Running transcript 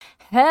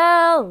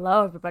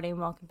Hello, everybody, and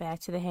welcome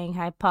back to the Hang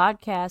High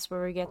Podcast,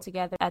 where we get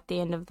together at the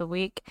end of the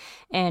week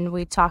and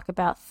we talk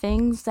about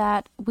things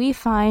that we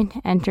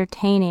find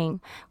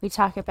entertaining. We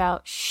talk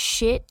about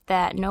shit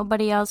that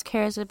nobody else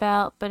cares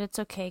about, but it's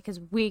okay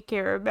because we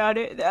care about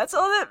it. That's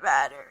all that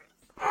matters.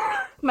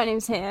 My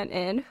name's Han,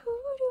 and who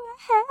do I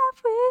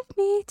have with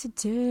me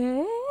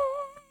today?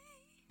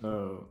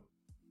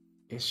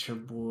 It's your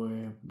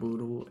boy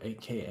Boodle,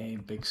 aka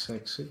Big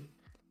Sexy,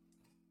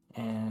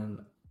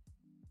 and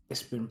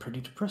it's been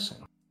pretty depressing.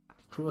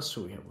 Who else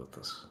do we have with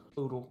us?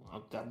 Boodle.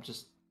 I'm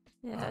just.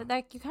 Yeah,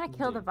 like you kind of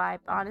kill the vibe.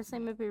 Honestly,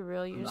 I'm gonna be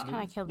real. You just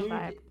kind of kill the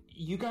vibe.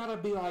 You gotta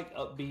be like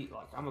upbeat,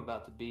 like I'm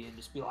about to be, and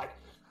just be like,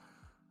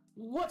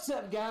 "What's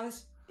up,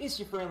 guys? It's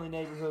your friendly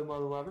neighborhood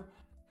mother lover."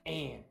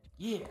 And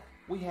yeah,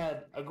 we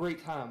had a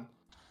great time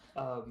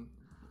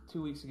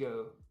 2 weeks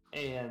ago,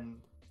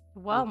 and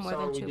Well, more than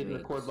 2 weeks. We didn't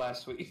record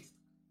last week.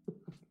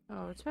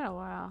 Oh, it's been a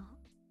while.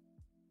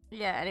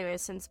 Yeah, anyway,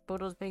 since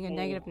Boodle's being a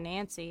negative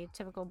Nancy,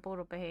 typical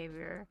Boodle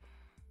behavior.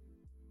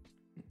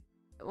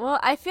 Well,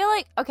 I feel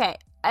like, okay,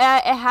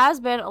 it has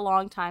been a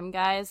long time,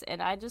 guys,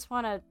 and I just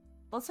want to,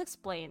 let's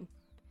explain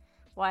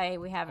why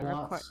we haven't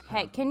recorded.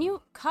 Hey, can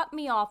you cut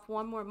me off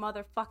one more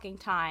motherfucking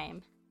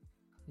time?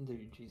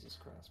 Dude, Jesus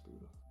Christ,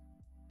 Boodle.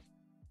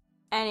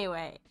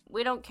 Anyway,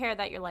 we don't care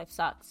that your life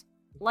sucks.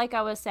 Like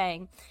I was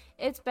saying,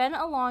 it's been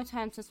a long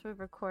time since we've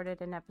recorded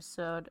an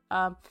episode.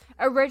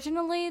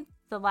 Originally,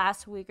 the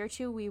last week or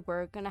two, we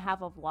were going to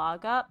have a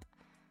vlog up,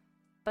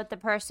 but the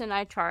person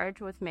I charged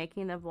with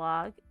making the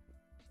vlog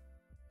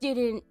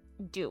didn't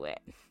do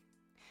it.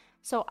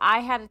 So I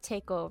had to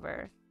take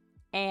over,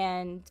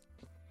 and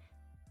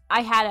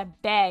I had to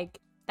beg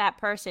that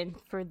person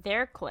for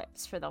their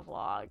clips for the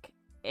vlog,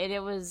 and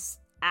it was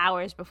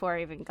hours before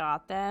I even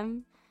got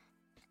them.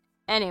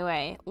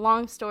 Anyway,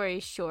 long story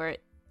short,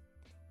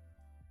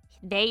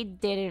 they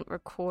didn't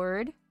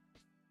record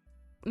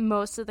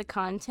most of the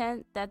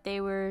content that they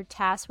were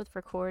tasked with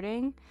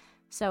recording,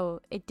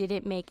 so it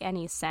didn't make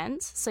any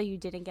sense. So you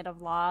didn't get a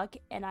vlog,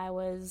 and I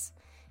was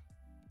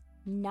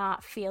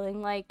not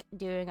feeling like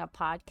doing a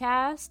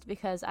podcast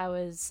because I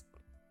was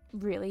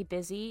really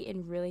busy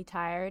and really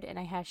tired, and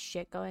I had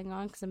shit going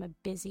on because I'm a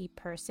busy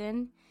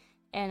person.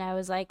 And I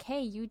was like,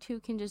 hey, you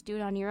two can just do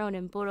it on your own.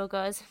 And Boodle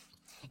goes,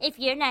 if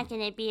you're not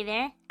gonna be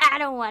there, I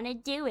don't want to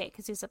do it,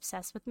 because he's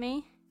obsessed with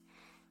me.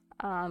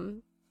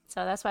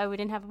 So that's why we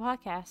didn't have a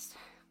podcast.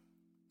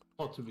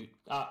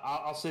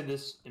 I'll say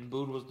this in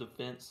Boodle's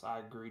defense. I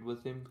agreed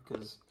with him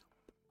because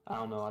I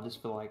don't know. I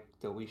just feel like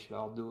that we should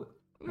all do it,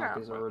 like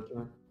as our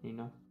return, you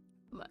know.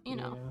 But you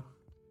know,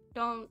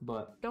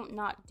 don't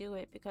not do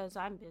it because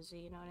I'm busy.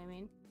 You know what I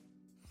mean?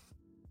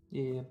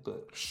 Yeah,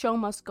 but show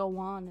must go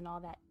on and all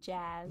that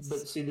jazz.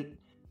 But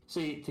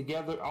see,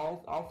 together,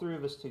 all three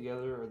of us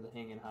together are the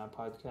Hanging High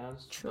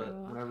podcast. True. But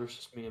whenever it's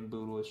just me and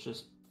Boodle, it's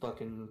just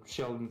fucking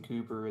Sheldon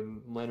Cooper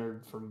and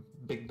Leonard from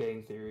Big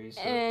Bang Theory. So.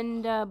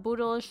 And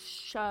Boodle is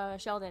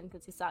Sheldon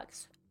because he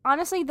sucks.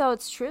 Honestly, though,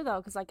 it's true, though,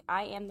 because like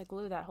I am the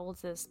glue that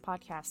holds this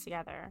podcast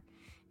together.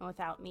 And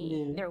without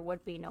me, there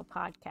would be no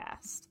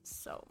podcast.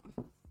 So.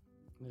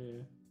 Yeah.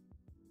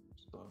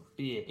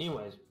 Yeah,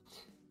 anyways.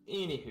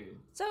 Anywho.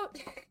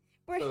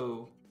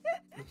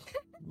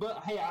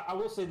 But hey, I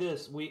will say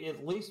this: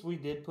 at least we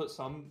did put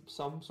some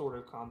sort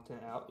of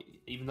content out,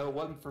 even though it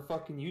wasn't for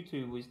fucking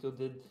YouTube. We still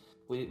did.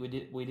 We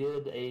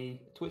did a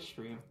Twitch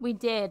stream. We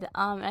did.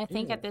 And I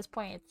think at this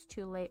point it's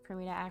too late for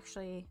me to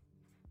actually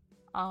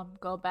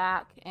go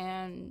back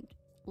and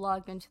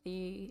log into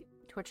the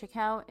Twitch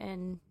account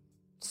and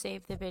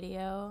save the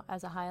video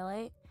as a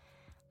highlight.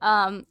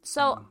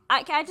 So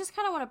I just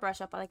kind of want to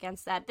brush up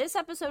against that. This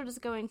episode is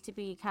going to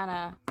be kind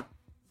of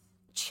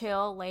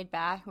chill, laid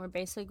back. We're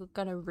basically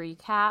going to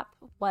recap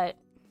what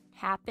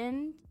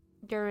happened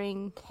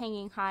during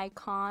Hanging High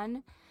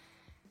Con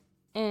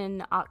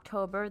in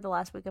October, the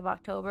last week of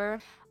October.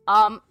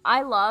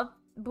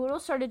 Boodle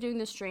started doing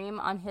the stream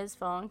on his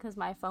phone because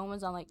my phone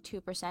was on like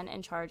 2%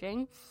 and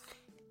charging.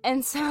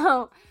 And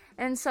so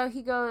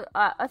he goes,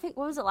 I think,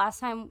 what was it last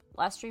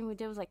stream we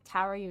did was like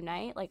Tower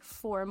Unite, like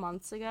 4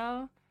 months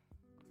ago.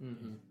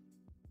 Mm-hmm.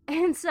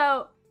 And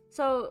so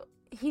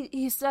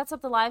he sets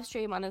up the live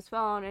stream on his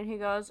phone and he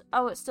goes,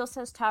 oh, it still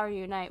says Tower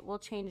Unite. We'll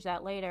change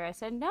that later. I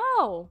said,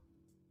 no.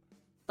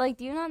 Like,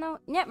 do you not know?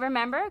 Yeah,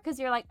 remember? Because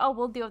you're like, oh,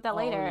 we'll deal with that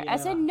later. Yeah. I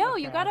said, no,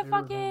 okay, you gotta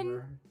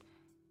fucking...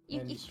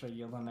 And you start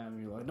yelling at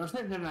me like, no,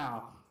 change it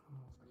now.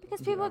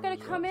 Because people are gonna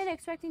come in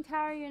expecting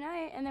Tower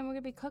Unite, and then we're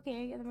gonna be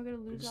cooking, and then we're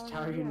gonna lose all It's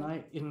Tower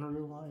Unite in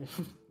real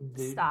life.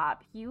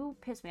 Stop. You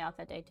pissed me off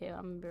that day, too.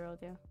 I'm gonna be real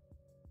with you.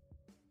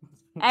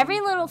 Every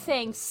little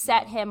thing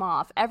set him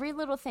off. Every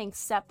little thing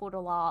set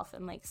Boodle off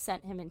and, like,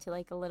 sent him into,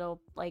 like, a little,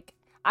 like,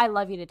 I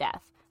love you to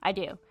death. I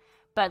do.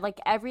 But, like,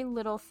 every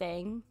little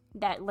thing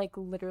that, like,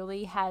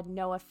 literally had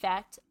no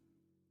effect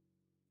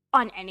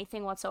on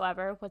anything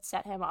whatsoever would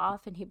set him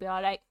off, and he'd be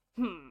all like,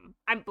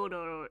 I'm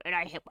Boodle, and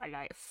I hate my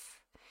life.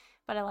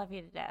 But I love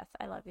you to death.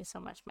 I love you so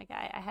much, my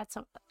guy.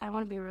 I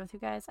want to be real with you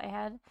guys. I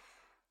had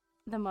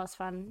the most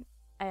fun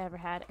I ever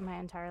had in my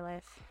entire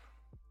life.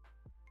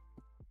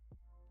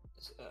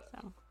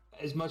 So.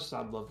 As much as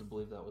I'd love to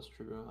believe that was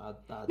true,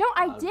 No,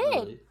 I I'd did.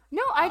 Really,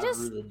 No, I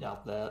just really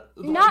doubt that.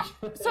 not.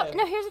 So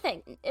no, here's the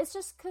thing. It's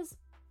just because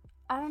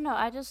I don't know.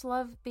 I just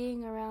love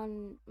being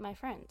around my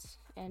friends,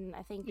 and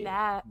I think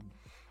that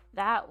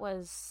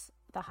was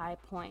the high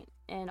point,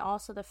 and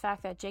also the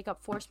fact that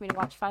Jacob forced me to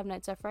watch Five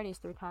Nights at Freddy's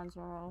 3 times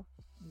in a row.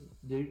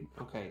 Dude,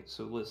 okay,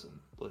 so listen.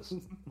 Let's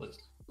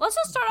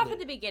just start off Yeah. at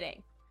the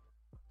beginning.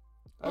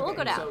 Okay, We'll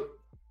go down.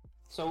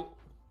 So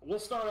we'll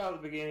start out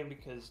at the beginning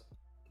because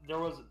there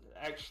was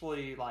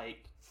actually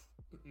like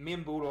me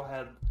and Boodle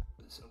had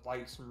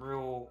like some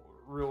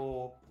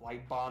real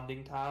like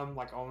bonding time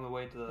like on the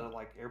way to the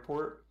like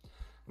airport.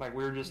 Like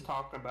we were just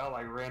talking about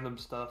like random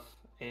stuff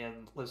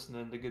and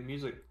listening to good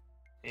music,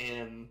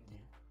 and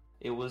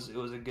it was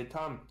a good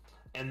time.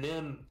 And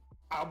then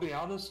I'll be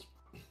honest.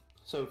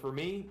 So for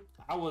me,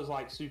 I was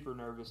like super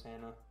nervous,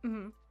 Hannah.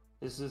 Mm-hmm.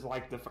 This is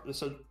like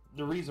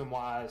the reason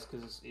why is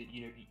because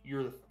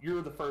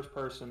you're the first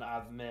person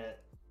I've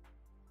met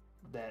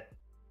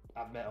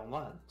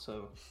online.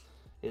 So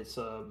it's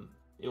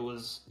it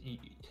was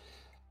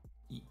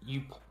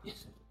you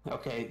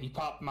okay. You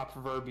popped my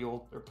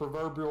proverbial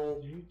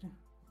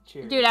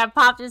cherry. Dude, I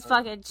popped his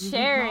fucking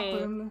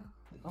cherry.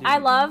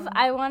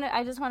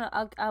 I just want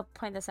to. I'll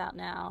point this out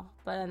now,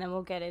 and then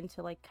we'll get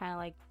into like kind of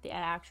like the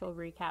actual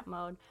recap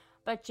mode.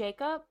 But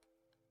Jacob,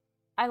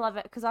 I love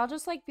it because I'll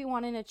just like be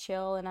wanting to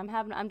chill, and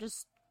I'm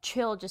just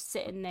chill, just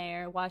sitting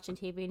there watching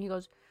TV, and he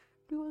goes,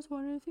 "Do you guys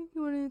want anything?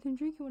 You want anything to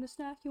drink? You want a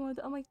snack? You want?"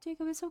 I'm like,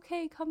 Jacob, it's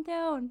okay, calm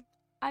down.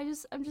 I'm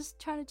just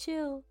trying to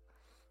chill.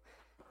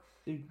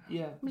 Dude,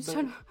 yeah.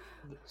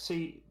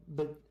 See,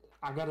 but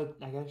I gotta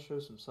show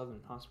some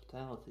Southern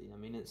hospitality. I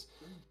mean, it's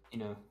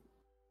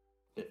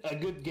a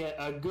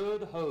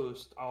good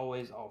host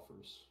always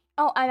offers.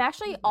 Oh, I'm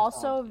actually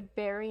also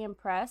very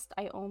impressed.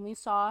 I only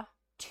saw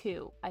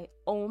two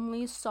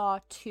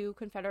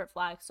Confederate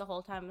flags the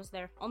whole time I was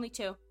there. Only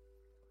 2.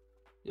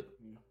 Yep.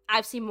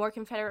 I've seen more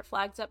Confederate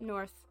flags up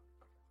north.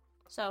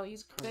 So,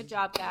 good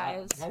job,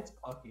 guys. That's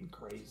fucking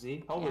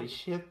crazy. Holy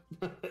shit.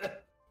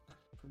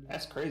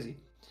 That's crazy.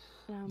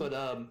 But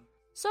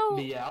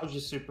yeah, I was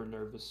just super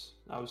nervous.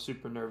 I was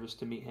super nervous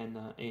to meet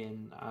Hannah,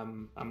 and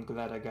I'm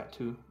glad I got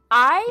to.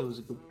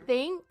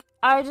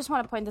 I just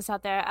want to point this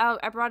out there.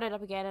 I brought it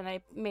up again, and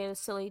I made a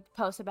silly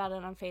post about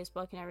it on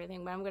Facebook and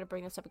everything, but I'm going to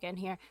bring this up again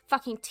here.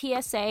 Fucking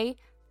TSA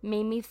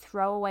made me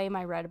throw away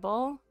my Red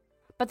Bull,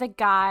 but the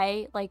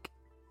guy, like,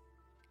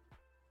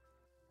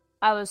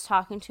 I was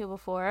talking to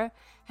before,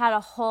 had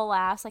a whole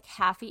ass, like,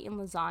 half-eaten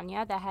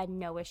lasagna that had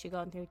no issue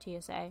going through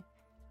TSA.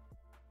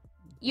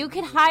 You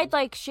can hide,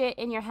 like, shit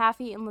in your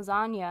half-eaten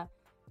lasagna.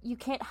 You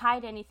can't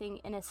hide anything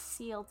in a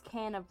sealed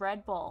can of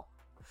Red Bull.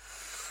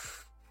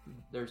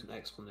 There's an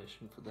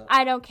explanation for that.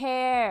 I don't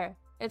care.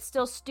 It's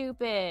still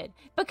stupid.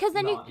 Because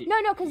then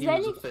because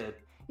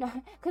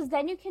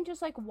then you can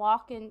just like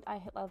walk in.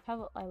 I look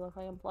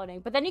like I'm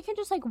floating, but then you can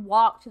just like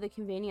walk to the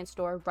convenience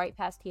store right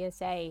past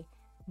TSA,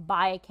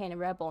 buy a can of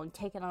Red Bull, and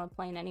take it on a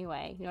plane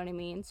anyway. You know what I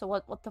mean? So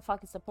what the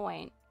fuck is the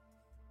point?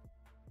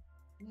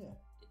 Yeah.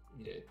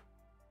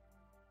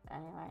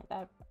 Anyway,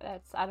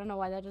 that's I don't know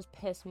why that just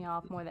pissed me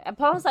off more than.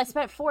 Plus, I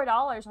spent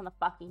 $4 on the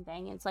fucking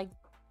thing. It's like,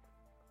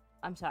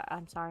 I'm sorry.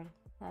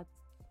 That's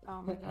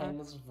oh my god.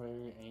 Hannah's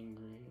very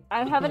angry.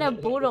 I'm having a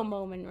Boodle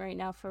moment right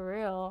now, for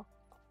real.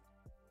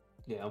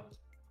 Yeah.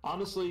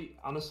 Honestly,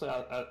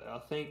 I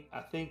think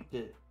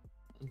that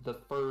the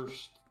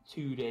first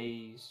 2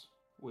 days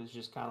was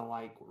just kind of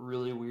like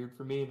really weird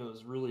for me, and it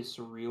was really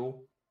surreal.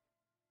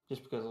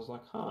 Just because I was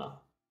like,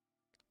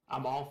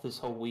 I'm off this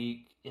whole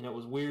week, and it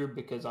was weird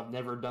because I've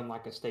never done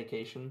like a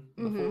staycation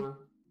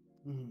before,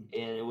 and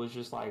it was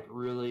just like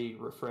really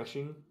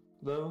refreshing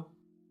though.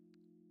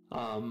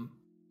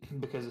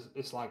 Because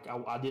it's like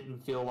I didn't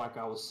feel like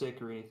I was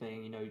sick or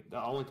anything. You know,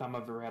 the only time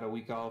I've ever had a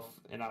week off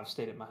and I've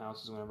stayed at my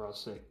house is whenever I was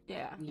sick.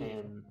 Yeah.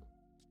 And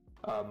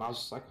I was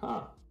just like,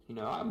 you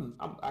know,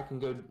 I can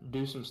go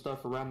do some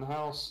stuff around the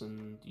house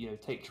and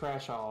take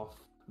trash off.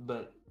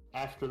 But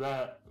after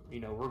that,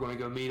 we're going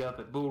to go meet up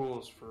at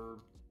Boodle's for,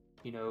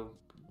 to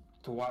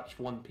watch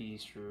One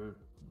Piece or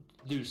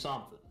do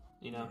something.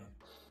 Yeah.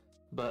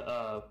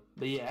 But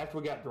yeah, after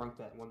we got drunk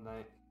that one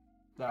night,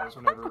 that was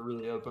whenever it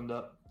really opened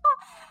up.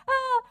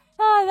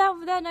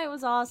 That night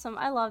was awesome.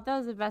 That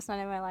was the best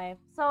night of my life.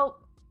 So,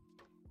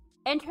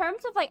 in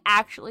terms of like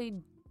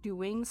actually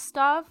doing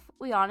stuff,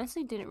 we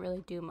honestly didn't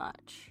really do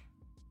much.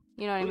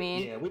 You know what I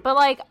mean? Yeah, but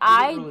like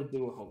we didn't really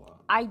do a whole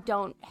lot. I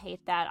don't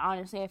hate that.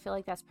 Honestly, I feel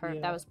like that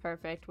was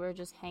perfect. We were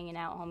just hanging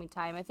out, homie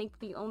time. I think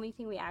the only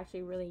thing we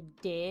actually really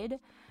did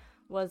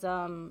was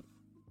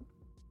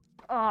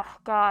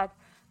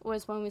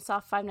was when we saw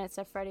Five Nights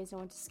at Freddy's and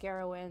went to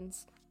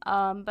Scarowinds.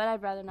 But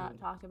I'd rather not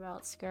talk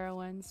about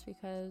Scarowinds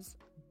because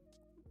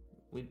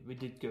we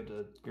did go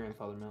to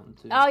Grandfather Mountain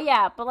too. Oh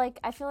yeah, but like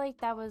I feel like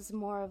that was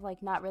more of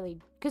like not really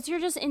because you're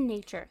just in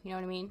nature. You know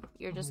what I mean?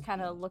 You're just kind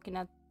of looking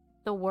at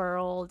the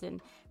world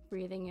and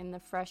breathing in the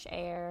fresh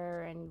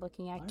air and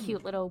looking at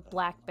cute little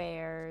black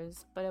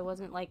bears. But it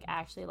wasn't like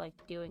actually like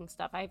doing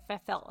stuff. I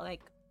felt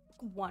like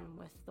one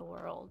with the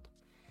world.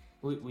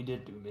 We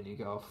did do mini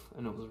golf,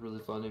 and it was really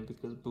funny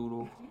because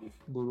Boodle, it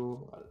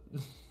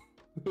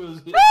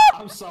was.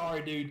 I'm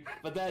sorry, dude,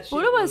 but that shit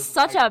Buddha was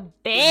such a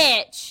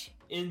bitch.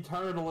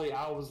 Internally,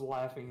 I was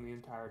laughing the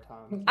entire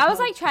time. I was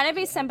like trying to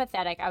be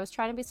sympathetic.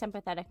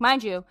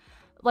 Mind you,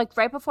 like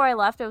right before I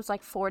left, it was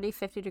like 40,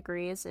 50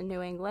 degrees in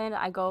New England.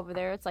 I go over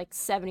there, it's like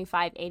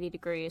 75, 80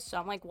 degrees. So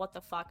I'm like, what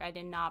the fuck? I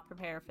did not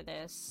prepare for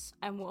this.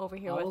 I'm over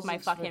here with my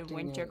fucking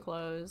winter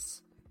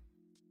clothes.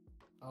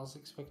 I was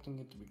expecting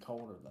it to be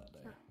colder that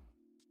day.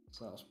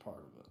 So that was part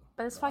of it.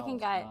 But this fucking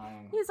guy,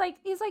 he's like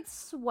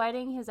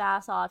sweating his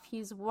ass off.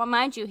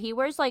 Mind you, he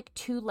wears like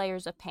 2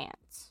 layers of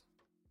pants.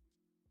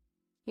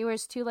 He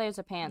wears 2 layers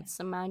of pants.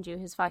 So mind you,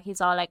 he's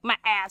all like, my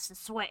ass is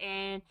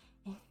sweating.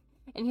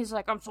 And he's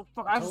like, I'm so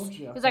fucking.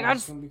 He's like, I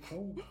just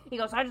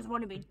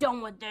want to be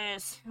done with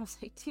this. I was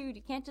like, dude,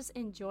 you can't just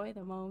enjoy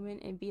the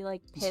moment and be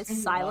like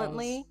pissed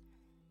silently.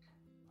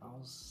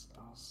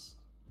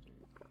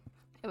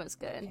 It was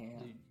good.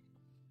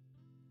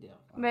 Yeah.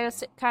 But it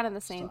was kind of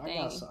the same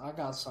thing. I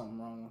got something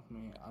wrong with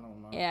me. I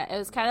don't know. Yeah, it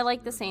was kind of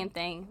like the same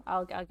thing.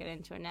 I'll get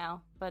into it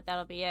now, but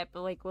that'll be it.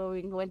 But like when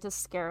we went to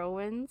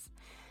Scarowinds,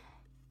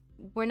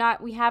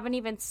 we haven't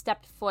even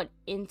stepped foot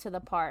into the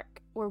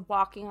park. We're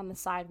walking on the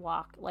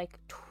sidewalk, like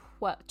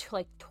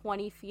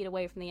 20 feet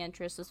away from the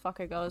entrance. This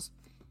fucker goes,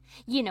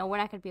 we're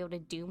not gonna be able to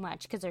do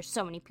much because there's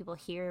so many people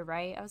here,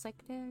 right? I was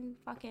like,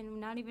 fucking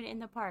not even in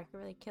the park.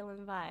 We're like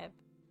killing the vibe.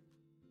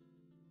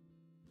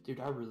 Dude,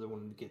 I really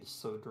wanted to get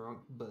so drunk,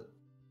 but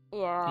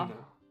yeah.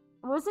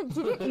 Was it?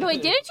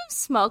 Didn't you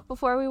smoke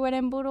before we went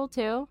in Boodle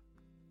too?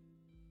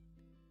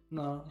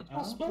 No, I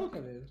don't think I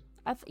did.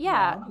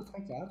 Yeah. No, I don't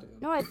think I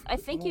did. No, I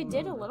think you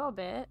did a little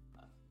bit.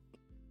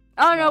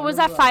 Oh no, was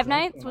that Five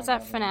Nights? Was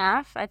that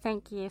FNAF? I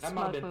think you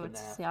smoked when we went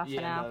to see FNAF.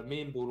 Yeah, no,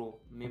 me and Boodle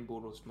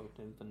smoked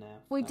in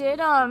FNAF. We did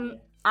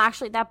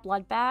actually that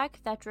blood bag,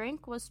 that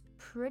drink was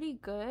pretty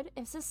good.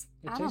 It's just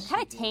I don't know,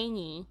 kind of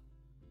tangy.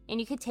 And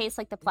you could taste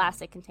like the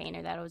plastic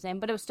container that it was in,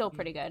 but it was still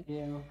pretty good.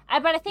 Yeah.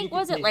 But I think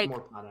was it like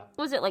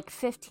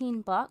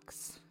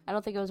 $15? I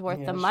don't think it was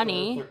worth the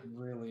money. Sure,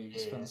 really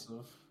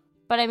expensive.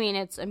 But I mean,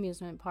 it's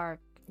amusement park.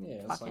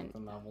 Yeah, it's like the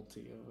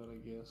novelty of it, I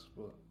guess.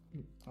 But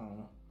I don't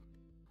know.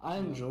 I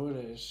enjoyed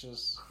it. It's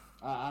just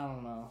I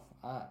don't know.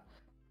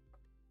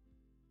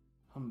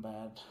 I'm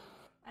bad.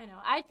 I know.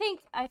 I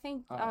think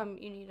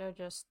you need to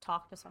just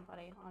talk to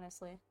somebody,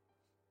 honestly.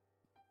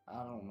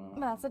 I don't know.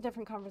 That's a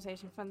different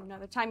conversation for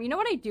another time. You know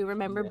what I do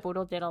remember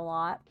Boodle did a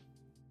lot?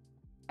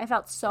 I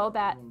felt so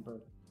bad.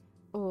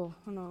 Oh,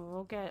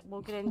 no,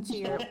 we'll get into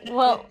your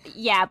but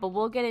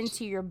we'll get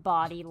into your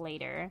body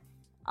later.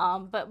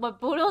 But what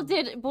Boodle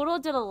did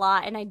a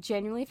lot, and I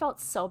genuinely felt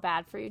so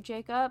bad for you,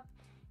 Jacob.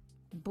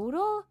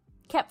 Boodle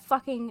kept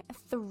fucking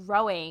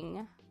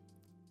throwing.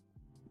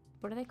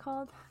 What are they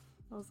called?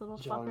 Those little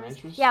Jolly fuckers.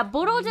 Ranchers? Yeah,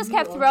 Boodle just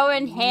kept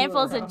throwing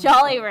handfuls of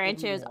Jolly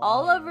Ranchers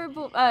all over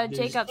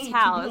Jacob's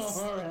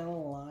house.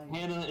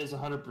 Hannah is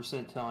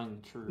 100% telling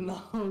the truth. No,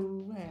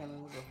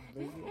 Hannah was a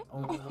baby.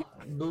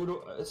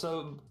 Boodle.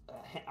 So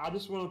I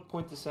just want to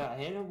point this out.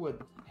 Hannah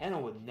would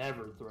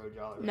never throw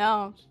Jolly Ranchers.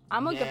 No,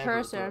 I'm a good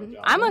person.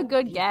 I'm a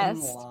good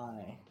guest.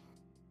 Lie.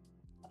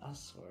 I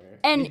swear.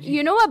 And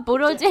you know what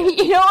Boodle did?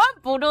 You know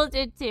what Boodle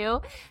did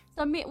too?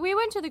 So we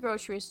went to the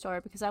grocery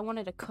store because I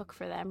wanted to cook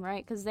for them,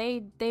 right? Because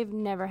they've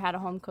never had a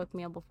home cooked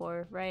meal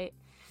before, right?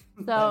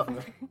 So,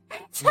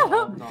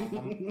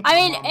 I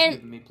mean,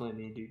 and me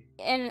plenty, dude.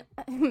 And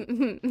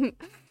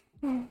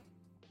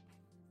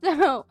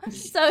so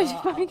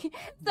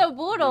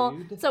Boodle.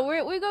 Dude.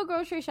 So we go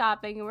grocery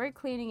shopping and we're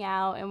cleaning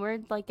out and we're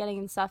like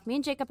getting stuff. Me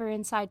and Jacob are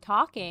inside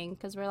talking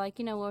because we're like,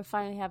 we'll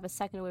finally have a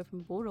second away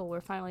from Boodle.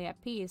 We're finally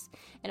at peace.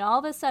 And all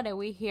of a sudden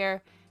we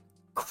hear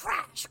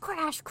crash,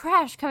 crash,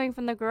 crash coming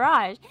from the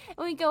garage.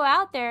 And we go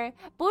out there.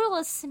 Boodle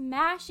is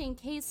smashing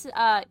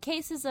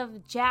cases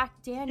of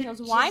Jack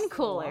Daniel's wine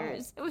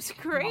coolers. It was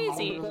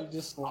crazy.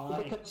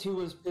 Because he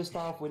was pissed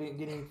off we didn't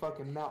get any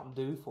fucking Mountain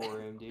Dew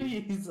for him, dude.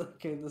 He's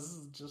okay, this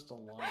is just a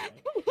lie.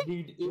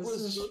 Dude, This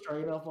is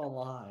straight up a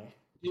lie.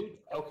 Dude,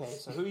 okay,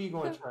 so who are you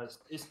going to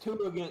trust? It's two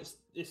against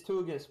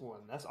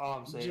one. That's all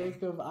I'm saying.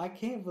 Jacob, I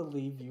can't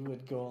believe you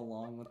would go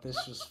along with this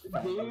just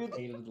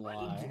fabricated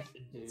lie.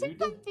 Dude.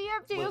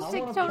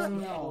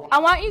 I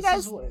want you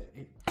guys.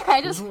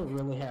 This is what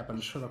really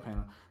happened. Shut up,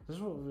 Hannah. This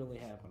is what really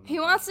happened.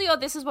 He wants to go.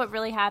 This is what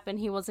really happened.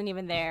 He wasn't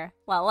even there.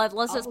 Well,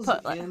 let's just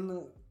put. I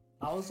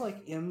was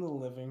like in the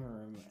living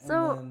room,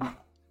 and then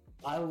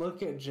I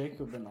look at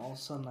Jacob, and all of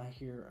a sudden I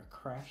hear a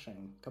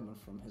crashing coming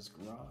from his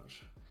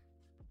garage.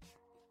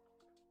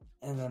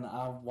 And then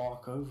I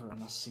walk over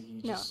and I see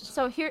you just...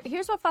 No, so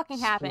here's what fucking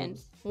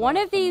happened. One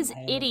of these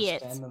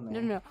idiots...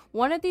 No.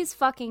 One of these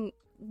fucking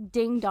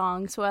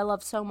ding-dongs who I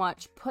love so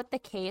much put the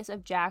case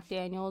of Jack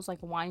Daniel's, like,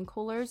 wine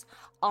coolers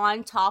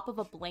on top of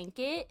a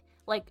blanket.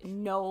 Like,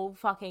 no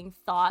fucking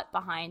thought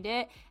behind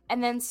it.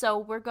 And then so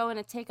we're going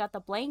to take out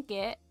the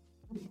blanket.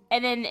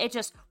 And then it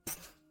just...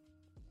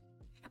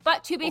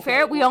 But to be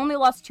fair, we only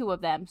lost 2 of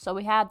them. So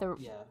we had the...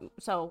 Yeah.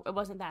 So it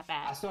wasn't that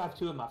bad. I still have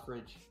 2 in my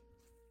fridge.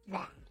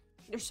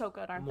 They're so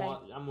good, aren't they?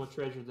 I'm gonna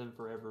treasure them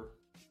forever.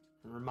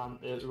 And remind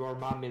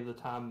me of the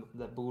time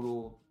that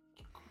Boodle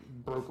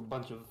broke a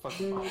bunch of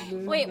fucking bottles.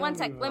 Wait, one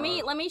sec. Let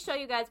me show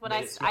you guys what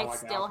I still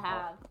alcohol.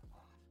 have.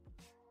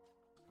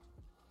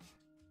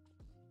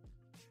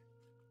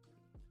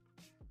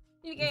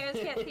 You guys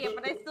can't see it,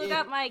 but I still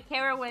got my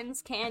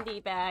Carowinds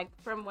candy bag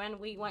from when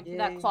we went to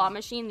that claw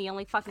machine, the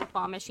only fucking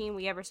claw machine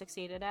we ever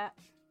succeeded at.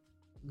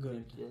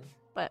 Good. Yeah.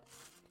 But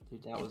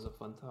Dude, that was a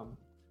fun time.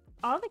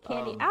 all the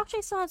candy. I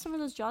actually still have some of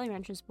those Jolly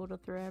Ranchers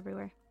boodled through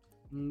everywhere.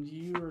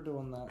 You were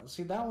doing that.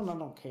 See, that one I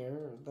don't care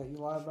that you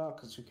lie about,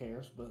 because who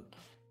cares, but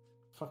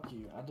fuck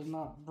you. I did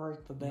not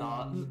break the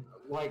damn...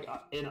 Like,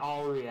 in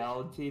all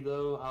reality,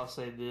 though, I'll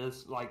say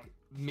this, like,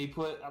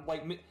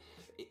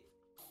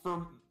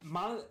 for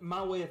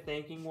my way of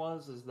thinking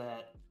is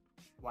that,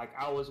 like,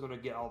 I was going to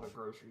get all the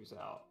groceries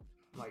out.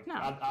 Like, No.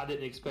 I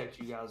didn't expect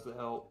you guys to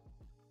help,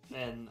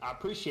 and I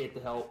appreciate the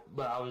help,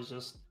 but I was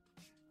just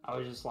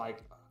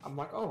like, I'm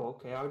like, oh,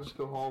 okay, I'll just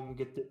go home and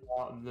get this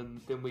out, and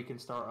then we can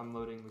start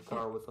unloading the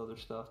car with other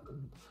stuff.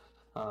 And,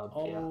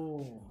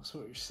 So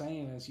what you're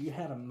saying is you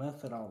had a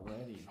method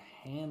already,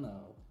 and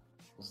Hannah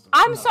was the...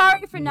 I'm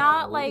sorry for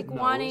not it's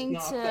wanting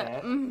not to.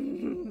 that.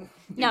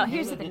 No, Dude,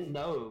 here's the Hannah thing. didn't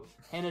know.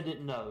 Hannah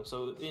didn't know,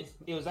 so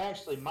it was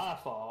actually my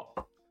fault.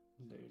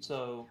 Dude.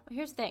 So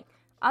Here's the thing.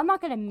 I'm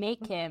not gonna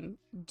make him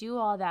do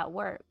all that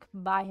work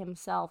by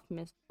himself,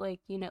 like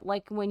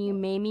when you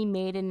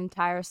made an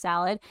entire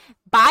salad.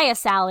 Buy a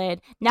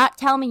salad, not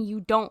tell me you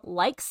don't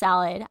like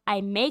salad.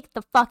 I make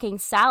the fucking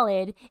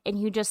salad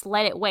and you just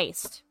let it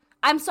waste.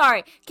 I'm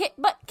sorry, can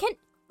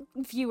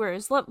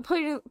viewers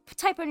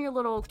type on your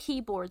little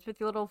keyboards with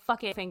your little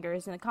fucking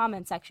fingers in the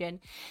comment section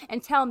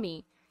and tell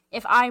me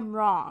if I'm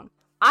wrong.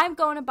 I'm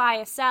going to buy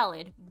a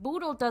salad.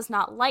 Boodle does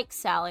not like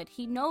salad.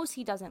 He knows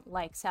he doesn't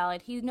like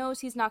salad. He knows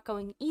he's not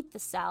going to eat the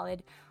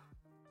salad.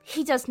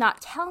 He does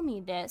not tell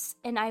me this,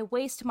 and I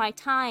waste my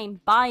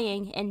time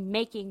buying and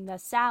making the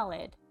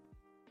salad.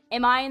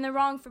 Am I in the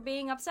wrong for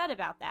being upset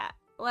about that?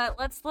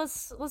 Let's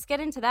get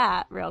into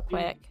that real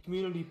quick.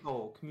 Community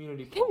poll.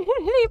 Community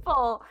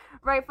People,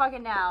 right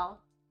fucking now.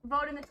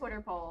 Vote in the Twitter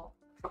poll.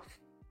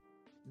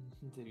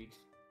 Dude.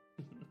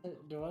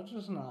 Do I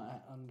just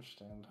not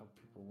understand how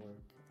people work?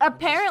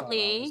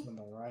 Apparently. I just thought I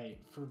was in the right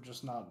for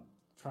just not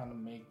trying to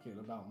make it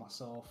about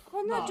myself.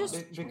 Well, no, No, just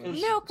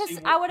because- no, because see,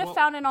 I would have well-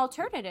 found an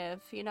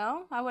alternative.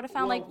 I would have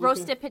found Well, like we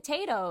roasted could-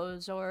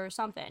 potatoes or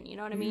something. You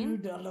know what I mean?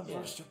 Dude, I love Yeah,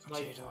 roasted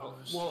like,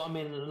 potatoes. well, I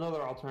mean,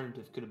 another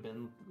alternative could have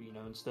been,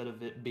 instead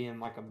of it being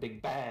like a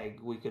big bag,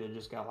 we could have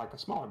just got like a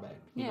smaller bag.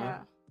 You Yeah. know?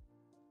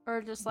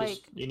 Or just like,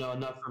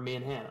 enough for me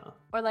and Hannah.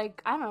 or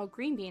like I don't know,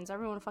 green beans.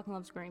 Everyone fucking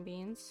loves green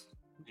beans.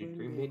 Dude,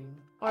 green bean.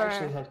 Or I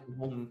actually had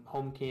some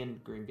home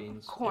canned green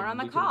beans. corn and on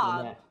the we could have done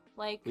cob. that.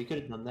 Like We could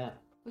have done that.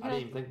 we I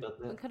didn't even think about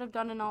we that. could have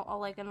done an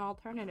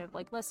alternative.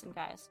 Like, listen,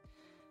 guys.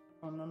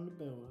 On the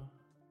bill.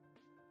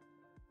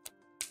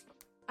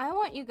 I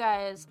want you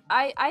guys.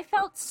 I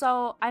felt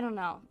so. I don't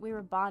know. We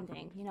were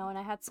bonding, and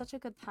I had such a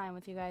good time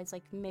with you guys,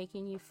 like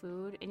making you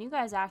food, and you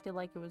guys acted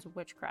like it was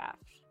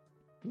witchcraft.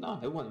 No,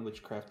 it wasn't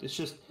witchcraft. It's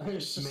just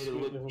It's you just made it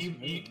look. sweet,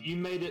 it was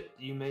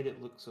You made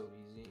it look so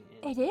easy.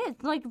 And It is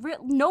like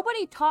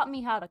nobody taught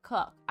me how to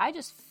cook. I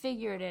just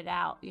figured it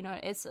out.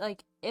 It's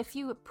like if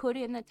you put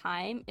in the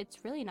time,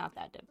 it's really not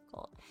that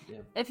difficult. Yeah.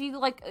 If you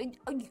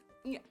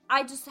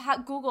I just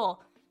had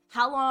Google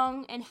how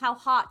long and how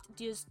hot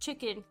does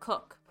chicken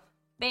cook.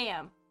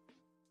 Bam.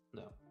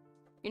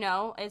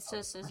 No. It's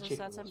just My that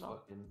chicken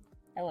simple. fucking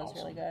That was awesome,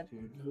 really good.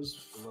 dude. It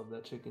was I love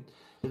that chicken.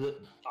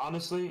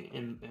 Honestly,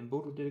 and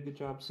Boodle did a good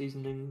job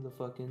seasoning the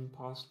fucking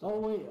pasta. Oh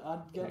wait, I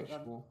The got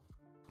actual.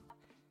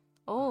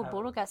 Oh, How-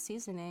 Boodle got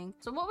seasoning.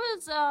 So what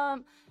was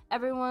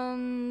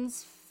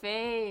everyone's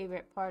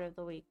favorite part of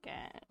the week?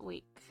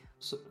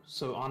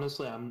 So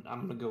honestly, I'm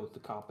gonna go with the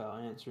cop out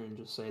answer and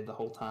just say the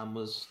whole time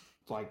was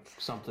like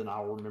something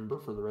I'll remember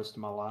for the rest of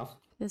my life.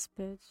 This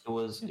bitch. It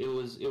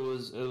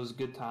was a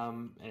good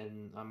time,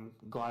 and I'm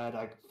glad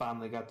I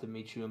finally got to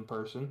meet you in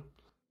person.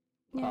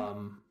 Yeah.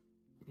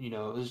 It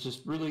was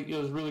just really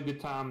good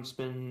time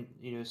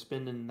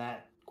spending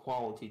that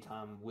quality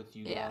time with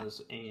you Yeah.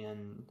 guys,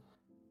 and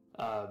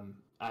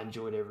I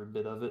enjoyed every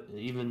bit of it.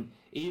 Even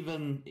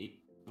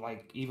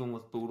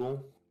with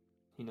Boodle,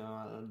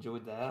 I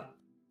enjoyed that.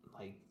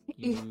 Like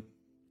you.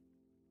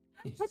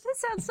 That just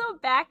sounds so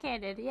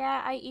backhanded.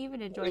 Yeah, I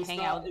even enjoy It's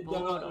hanging out not- with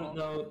Boodle.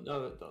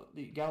 No,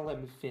 you gotta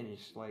let me finish.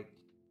 Like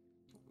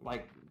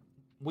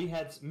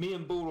me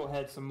and Boodle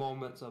had some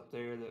moments up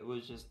there that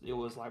it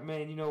was like,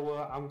 man, you know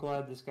what? I'm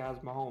glad this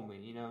guy's my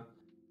homie,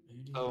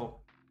 So,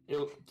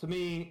 to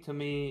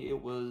me,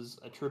 it was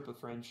a trip of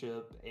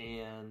friendship,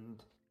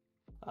 and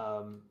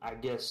I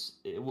guess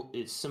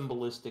it's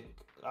symbolistic.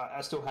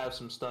 I still have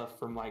some stuff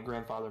from like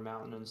Grandfather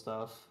Mountain and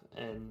stuff,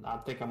 and I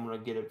think I'm gonna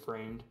get it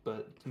framed.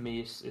 But to me,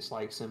 it's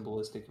like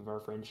symbolistic of our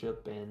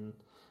friendship, and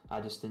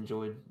I just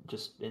enjoyed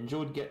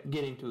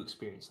getting to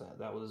experience that.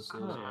 That was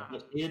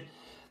it.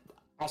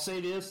 I'll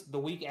say this: the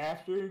week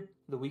after,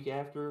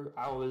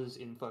 I was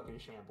in fucking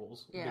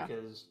shambles Yeah.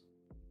 because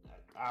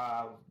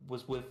I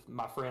was with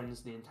my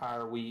friends the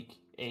entire week,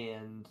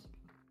 and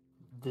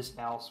this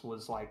house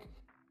was like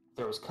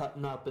there was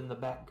cutting up in the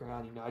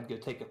background. You know, I'd go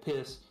take a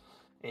piss,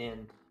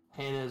 and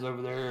Hannah's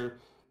over there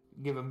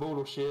giving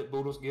Boodle shit.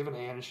 Boodle's giving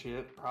Hannah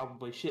shit,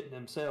 probably shitting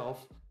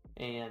himself,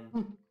 and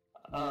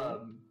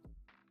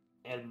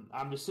and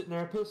I'm just sitting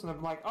there pissing.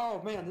 I'm like,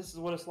 oh man, this is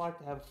what it's like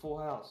to have a full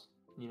house,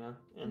 you know.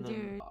 And then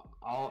Dude.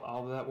 all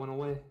of that went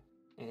away,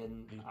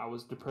 and I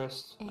was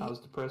depressed. I was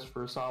depressed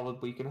for a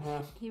solid week and a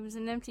half. He was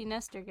an empty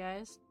nester,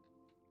 guys.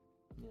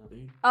 Yeah.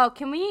 Oh,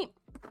 can we...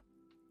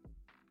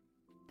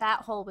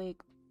 That whole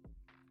week,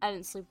 I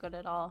didn't sleep good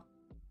at all.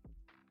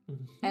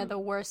 I had the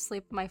worst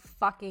sleep of my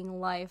fucking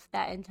life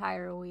that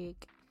entire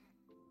week.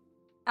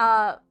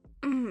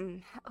 Who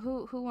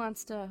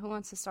wants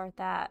to start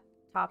that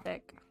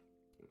topic?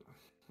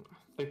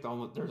 I think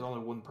there's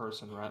only one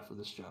person right for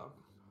this job.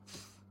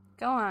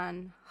 Go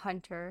on,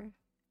 Hunter.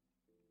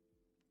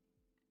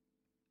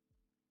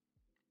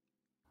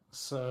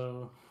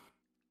 So,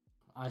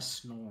 I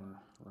snore,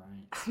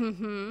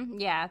 right?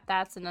 Yeah,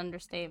 that's an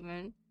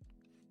understatement.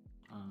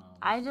 Um,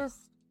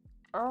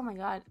 Oh my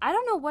god. I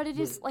don't know what it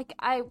is. Like,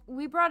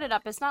 we brought it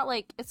up. It's not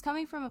like, it's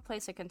coming from a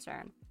place of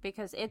concern.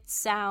 Because it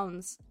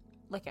sounds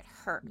like it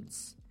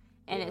hurts.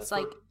 And Yeah, it's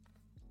like...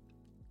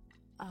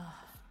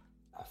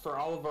 For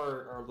all of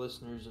our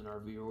listeners and our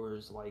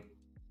viewers, like,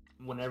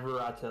 whenever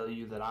I tell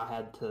you that I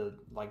had to,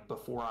 like,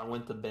 before I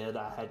went to bed,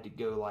 I had to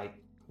go, like,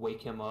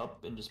 wake him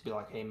up and just be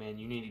like, hey man,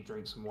 you need to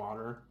drink some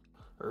water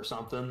or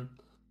something.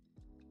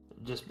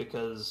 Just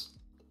because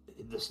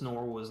the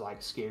snore was,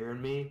 like,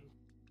 scaring me.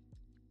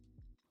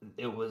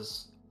 It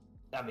was,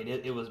 I mean,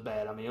 it was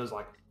bad. I mean, it was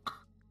like...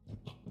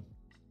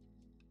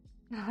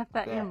 I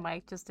thought your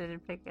mic just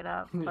didn't pick it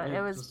up, but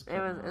it was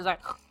like...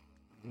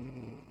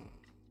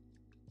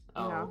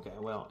 Oh, No. okay.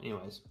 Well,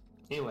 anyways,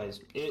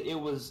 it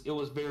was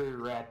very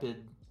rapid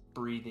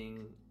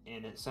breathing,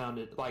 and it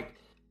sounded like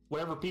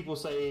whenever people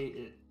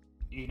say,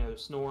 you know,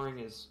 snoring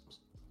is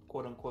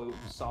quote unquote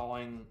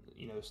sawing,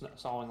 you know,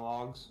 sawing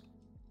logs,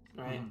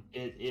 right?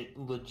 It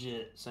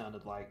legit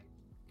sounded like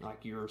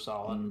you were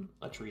sawing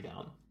a tree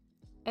down.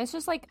 It's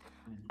just like,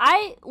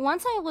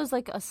 once I was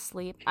like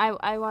asleep,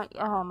 I went,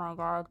 oh my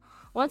god.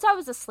 Once I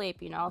was asleep,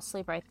 you know, I'll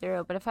sleep right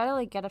through. But if I had to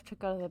like get up to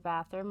go to the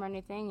bathroom or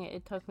anything,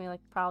 it took me like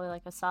probably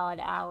like a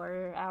solid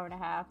hour and a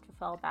half to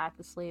fall back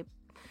asleep.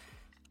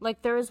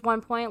 Like there was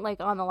one point, like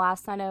on the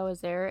last night I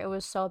was there, it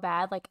was so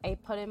bad. Like I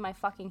put in my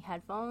fucking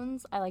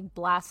headphones, I like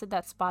blasted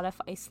that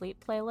Spotify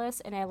sleep playlist,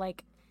 and I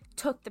like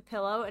took the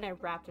pillow and I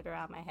wrapped it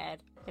around my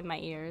head in my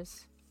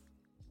ears.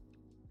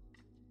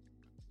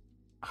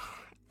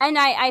 And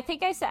I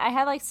think I said I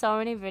had like so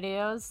many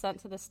videos sent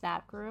to the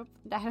Snap group.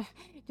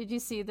 Did you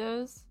see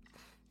those?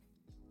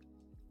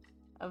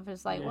 Of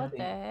just like, Yeah. what the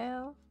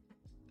hell?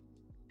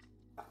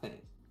 I think.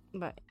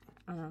 But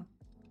I don't know.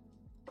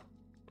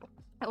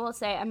 I will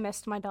say I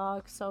missed my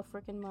dog so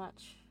freaking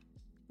much.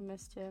 I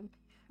missed him.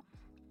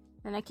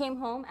 And I came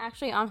home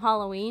actually on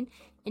Halloween,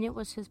 and it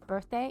was his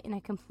birthday, and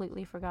I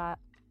completely forgot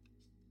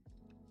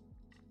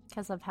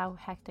because of how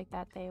hectic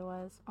that day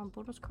was.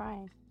 Boodle's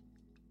crying.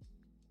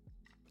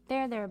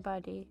 There,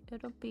 buddy.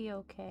 It'll be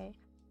okay.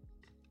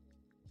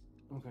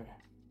 okay.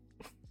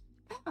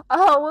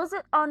 Oh, was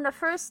it on the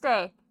first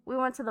day? We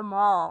went to the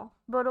mall.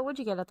 Boodle, what'd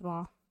you get at the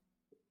mall?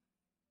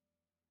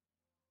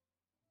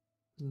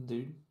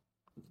 Dude.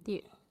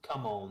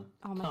 Come on.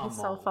 Oh my, Come he's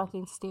so on.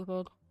 fucking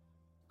stupid.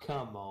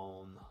 Come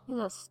on. He's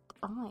just,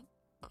 oh my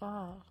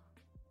god.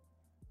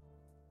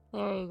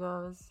 There he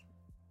goes.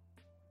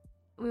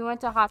 We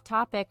went to Hot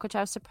Topic, which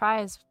I was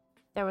surprised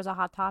there was a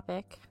Hot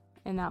Topic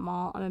in that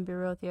mall. I'm gonna be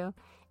real with you.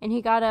 And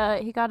he got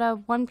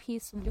a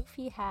one-piece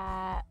Luffy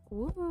hat.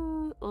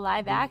 Woo!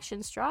 Live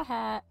action straw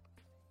hat.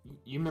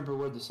 You remember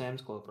where the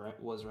Sam's Club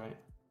was, right?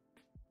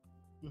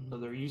 So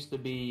there used to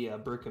be a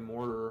brick and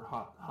mortar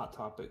hot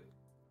Topic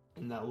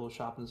in that little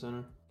shopping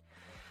center.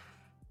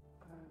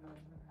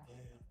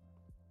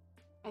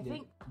 I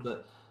think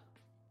But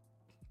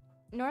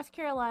North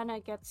Carolina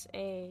gets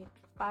a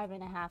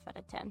 5.5 out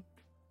of 10.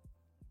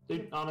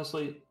 dude,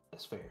 honestly,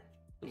 that's fair.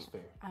 It's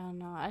fair. I don't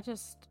know.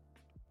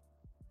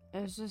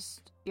 It's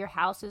just your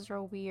houses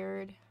are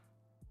weird.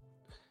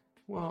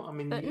 Well, I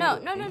mean, But you no.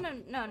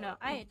 gotta-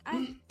 I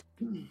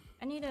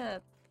need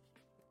a.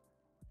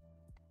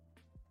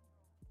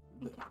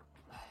 Okay.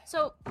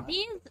 So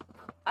these,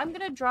 I'm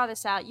gonna draw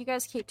this out. You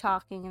guys keep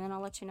talking, and then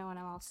I'll let you know when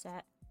I'm all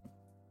set.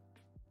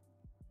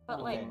 But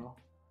Okay. like,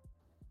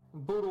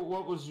 Boodle,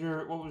 what was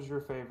your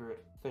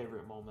favorite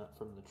moment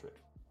from the trip?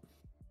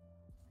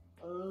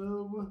 I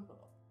don't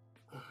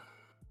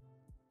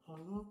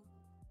know.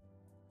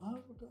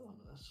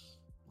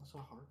 That's a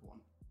hard one.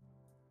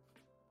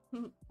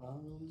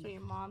 so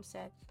your mom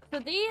said. So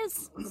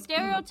these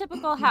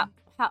stereotypical how.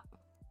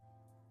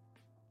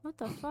 What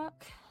the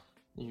fuck?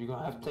 You're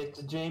gonna have to take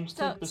the James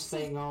So, Tempest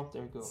thing off.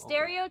 There you go. Okay.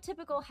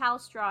 Stereotypical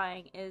house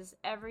drawing is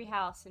every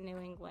house in New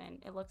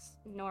England. It looks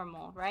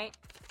normal, right?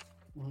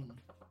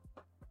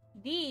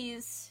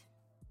 These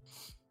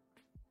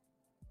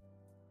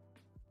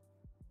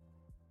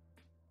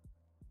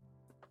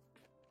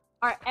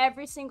are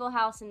every single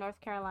house in North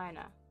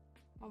Carolina.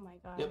 Oh my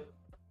god. Yep.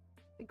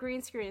 The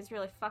green screen is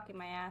really fucking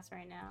my ass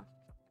right now.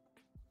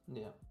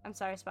 Yeah. I'm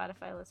sorry,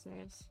 Spotify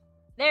listeners.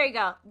 There you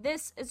go.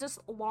 This is just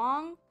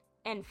long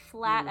and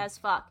flat as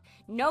fuck.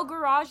 No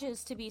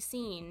garages to be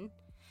seen.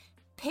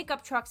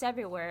 Pickup trucks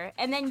everywhere.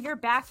 And then your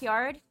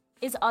backyard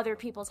is other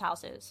people's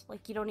houses.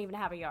 Like, you don't even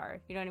have a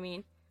yard. You know what I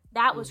mean?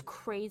 That was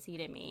crazy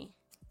to me.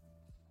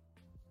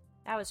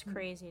 That was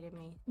crazy to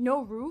me.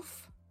 No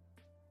roof?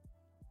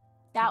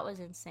 That was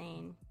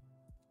insane.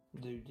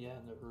 Dude, yeah,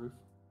 the roof.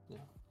 Yeah.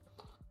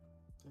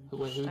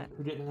 Wait,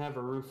 who didn't have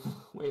a roof?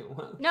 Wait,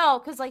 what? No,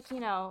 because, like, you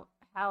know,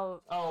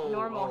 how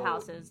normal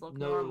houses look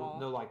no, normal.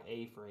 No, like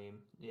A-frame.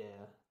 Yeah.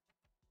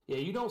 Yeah,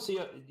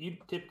 you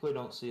typically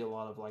don't see a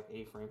lot of like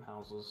A-frame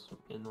houses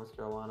in North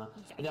Carolina.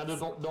 And I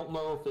don't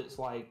know if it's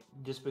like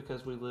just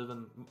because we live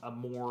in a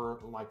more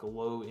like a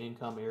low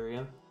income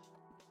area.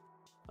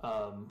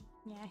 Yeah,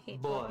 I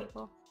hate poor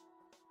people.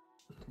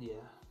 Yeah,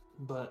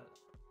 but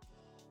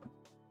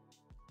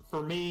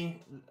for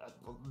me,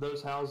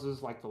 those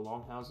houses, like the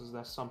long houses,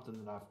 that's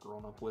something that I've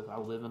grown up with. I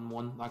live in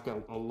one, like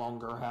a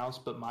longer house,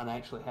 but mine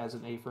actually has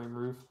an A-frame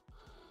roof.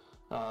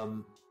 I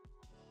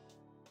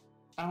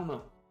don't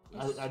know.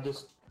 I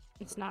just...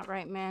 It's not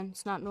right, man.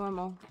 It's not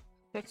normal.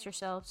 Fix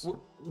yourselves.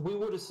 We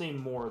would have seen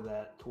more of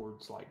that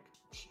towards, like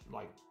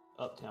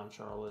uptown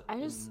Charlotte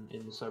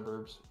in the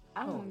suburbs.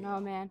 I don't know,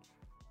 man.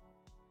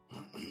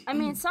 I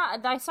mean,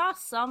 I saw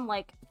some,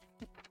 like,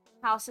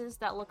 houses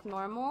that look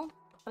normal,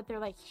 but they're,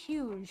 like,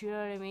 huge, you know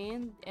what I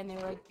mean? And they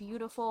were, like,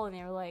 beautiful, and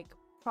they were, like,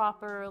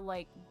 proper,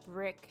 like,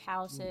 brick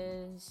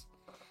houses.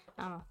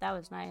 I don't know. That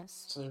was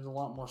nice. So there's a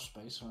lot more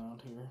space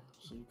around here,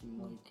 so you can,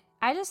 like...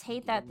 I just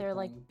hate that there's,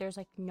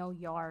 like, no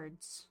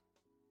yards.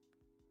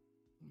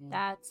 Yeah.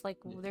 That's, like,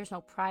 there's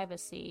no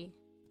privacy.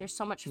 There's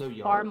so much No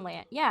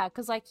farmland. Yeah,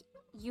 because, like,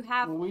 you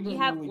have really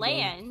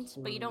land,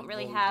 but you don't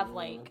really have,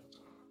 like,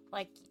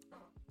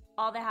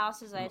 all the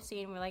houses I've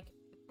seen were, like,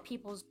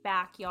 people's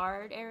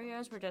backyard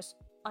areas were just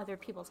other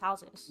people's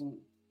houses.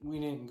 We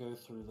didn't go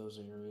through those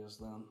areas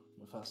then,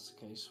 if that's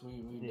the case.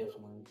 We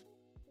definitely...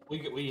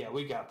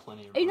 We got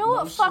plenty of... You know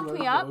what fucked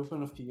me up?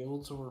 Open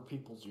fields were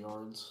people's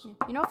yards.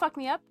 You know what fucked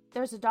me up?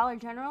 There's a Dollar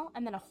General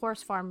and then a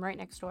horse farm right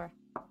next door.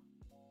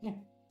 Yeah.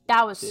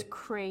 That was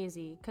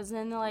crazy. Because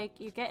then, like,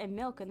 you're getting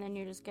milk and then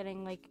you're just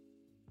getting, like...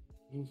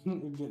 You're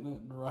getting it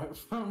right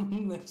from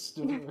next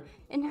door.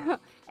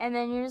 And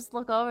then you just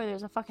look over,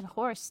 there's a fucking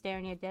horse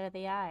staring you dead at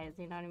the eyes.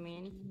 You know what I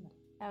mean?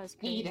 That was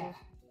crazy. Peter,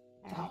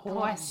 the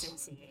horse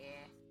is here.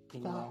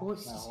 The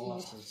horse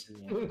is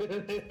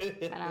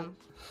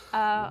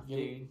But,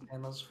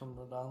 Anna's from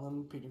Rhode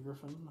Island, Peter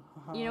Griffin.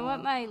 You know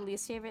what my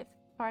least favorite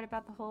part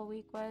about the whole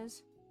week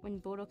was? When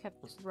Boodle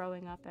kept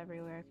throwing up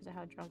everywhere because of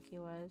how drunk he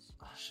was.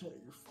 Oh, shut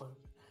your fucking...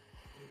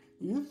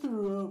 You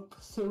threw up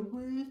so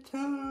many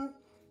times.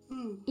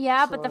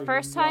 Yeah, but the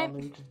first time...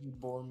 You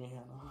bore me,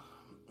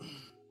 Hannah.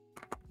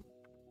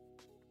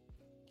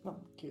 I'm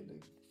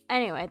kidding.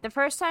 Anyway, the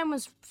first time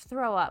was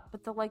throw up,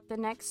 but the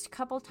next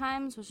couple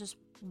times was just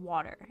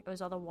water. It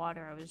was all the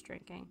water I was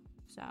drinking,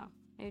 so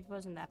it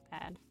wasn't that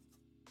bad.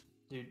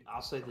 Dude,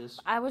 I'll say this.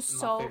 I was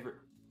so... favorite...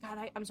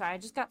 God, I'm sorry, I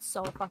just got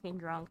so fucking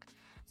drunk.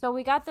 So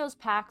we got those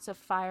packs of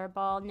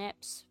Fireball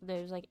nips.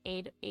 There's like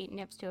eight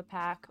nips to a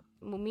pack.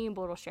 Well, me and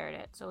Boodle shared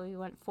it, so we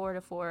went 4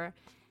 to 4.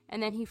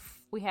 And then he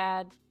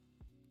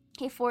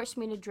forced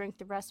me to drink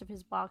the rest of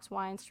his box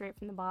wine straight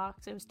from the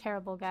box. It was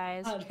terrible,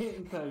 guys. I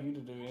didn't tell you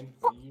to do anything.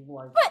 You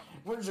like,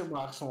 where's your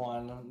box of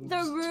wine? The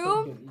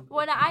room?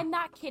 I'm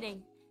not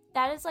kidding.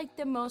 That is like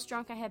the most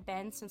drunk I have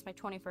been since my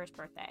 21st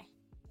birthday.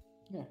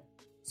 Yeah.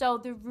 So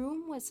the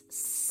room was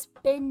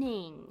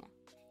spinning.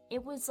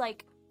 It was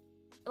like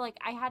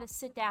I had to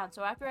sit down.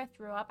 So after I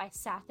threw up, I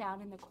sat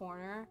down in the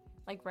corner,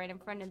 like right in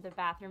front of the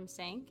bathroom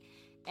sink,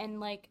 and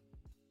like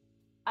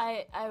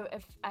I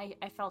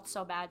felt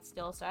so bad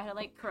still. So I had to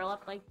like curl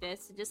up like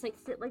this and just like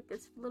sit like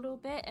this a little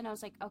bit, and I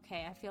was like,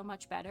 okay, I feel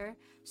much better.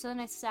 So then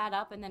I sat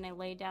up and then I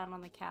laid down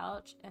on the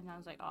couch, and I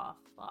was like, oh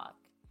fuck.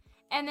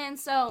 And then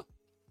so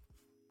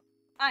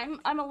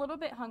I'm a little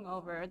bit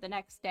hungover the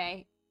next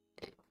day.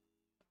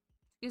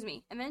 Excuse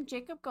me. And then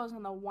Jacob goes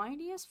on the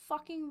windiest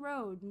fucking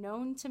road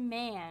known to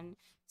man.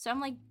 So I'm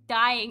like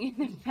dying in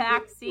the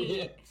back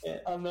seat. Yeah,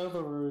 I know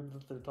the road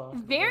that they're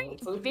talking Very,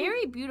 about.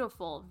 very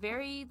beautiful.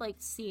 Very like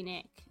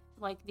scenic.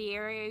 Like the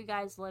area you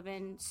guys live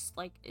in,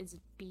 like, is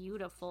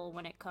beautiful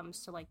when it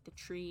comes to like the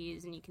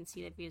trees and you can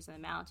see the views of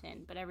the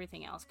mountain. But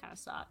everything else kind of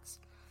sucks.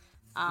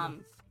 That's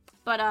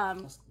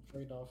the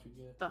trade-off you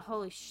get. But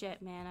holy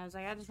shit, man! I was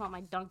like, I just want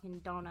my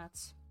Dunkin'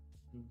 Donuts.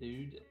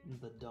 Dude,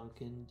 the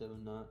Dunkin'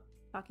 Donut.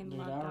 Fucking Dude,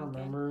 love I Dunkin'.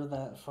 remember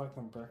that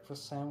fucking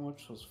breakfast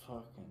sandwich was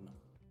fucking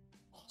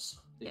awesome.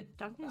 Yeah,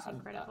 Dunkin' is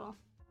incredible.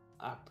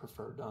 I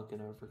prefer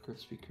Dunkin' over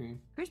Krispy Kreme.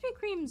 Krispy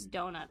Kreme's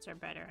donuts are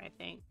better, I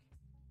think.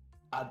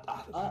 I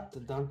think the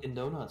Dunkin'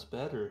 Donut's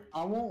better.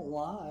 I won't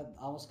lie,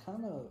 I was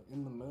kind of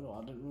in the middle.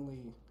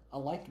 I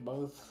liked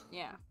both.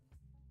 Yeah.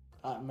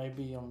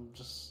 Maybe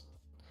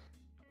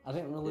I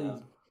didn't really, Yeah.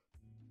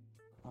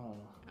 I don't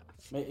know.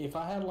 If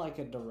I had like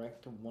a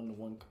direct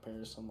one-to-one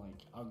comparison,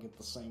 like I'll get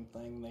the same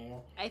thing there.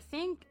 I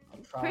think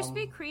I'll try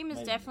Krispy 'em, Kreme is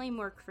maybe. definitely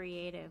more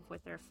creative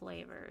with their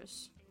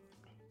flavors,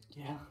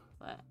 Yeah.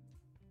 but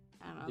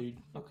I don't know.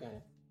 Dude,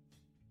 okay.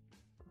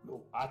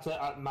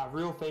 My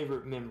real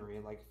favorite memory,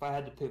 like if I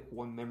had to pick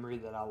one memory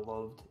that I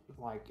loved,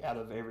 like out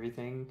of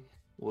everything,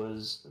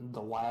 was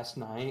the last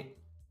night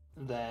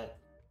that,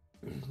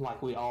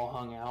 like, we all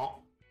hung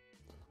out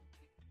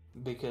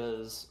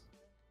because,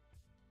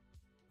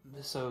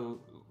 so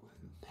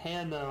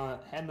Hannah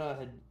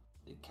had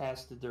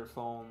casted their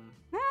phone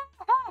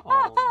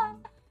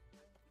on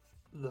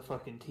the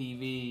fucking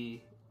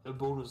TV. The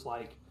bull was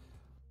like,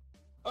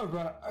 "All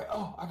right,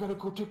 I gotta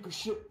go take a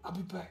shit. I'll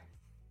be back.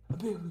 I'll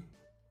be with me."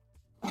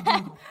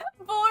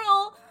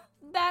 Boodle!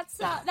 That's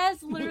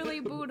literally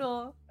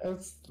Boodle.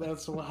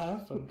 That's what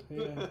happened.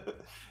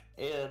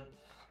 Yeah.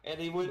 and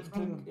he went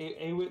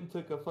and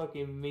took a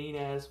fucking mean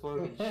ass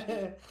fucking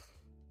shit.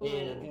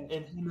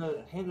 And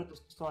Hannah was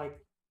just like,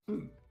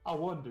 I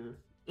wonder.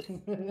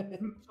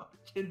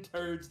 Fucking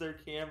turns their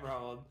camera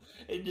on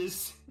and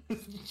just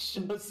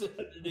shoves it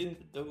underneath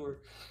the door.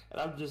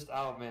 And I'm just,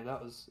 oh man,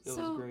 it was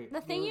great.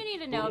 The thing you need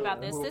to know about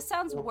this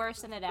sounds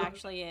worse than it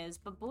actually is,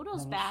 but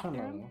Boodle's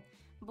bathroom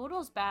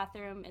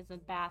is a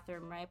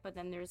bathroom, right? But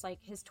then there's like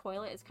his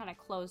toilet is kind of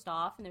closed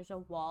off and there's a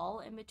wall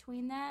in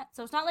between that.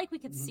 So it's not like we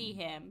could see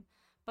him,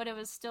 but it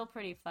was still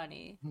pretty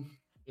funny.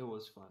 It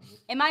was funny.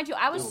 And mind you,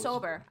 I was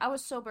sober. I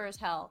was sober as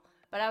hell,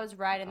 but I was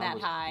riding that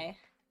high.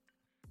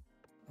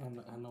 And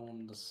I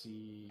wanted to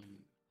see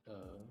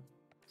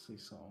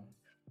Song.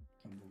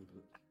 Can't believe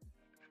it.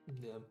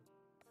 Yeah.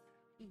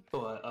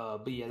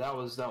 But yeah, that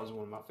was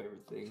one of my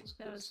favorite things.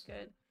 That was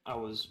good. I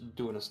was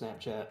doing a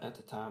Snapchat at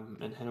the time,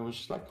 and Hannah was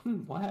just like,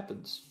 what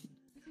happens?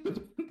 What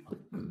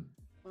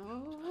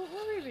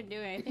were we even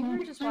doing? I think we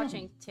were just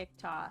watching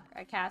TikTok.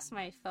 I cast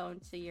my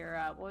phone to your,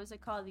 what was it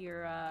called?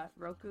 Your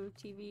Roku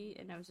TV,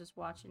 and I was just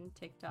watching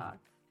TikTok.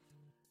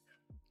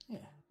 Yeah.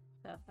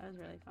 So that was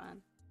really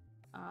fun.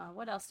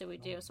 What else did we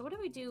do? So what did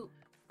we do?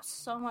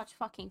 So much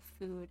fucking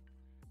food.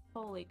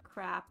 Holy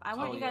crap. I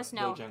want you guys to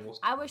know,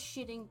 I was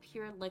shitting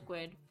pure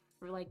liquid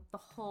for like the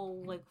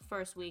whole like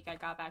first week I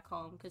got back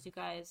home, because you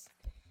guys,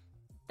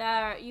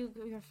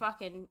 you're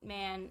fucking,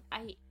 man,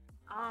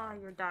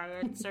 your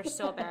diets are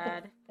so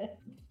bad.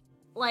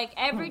 Like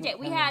every day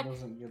we had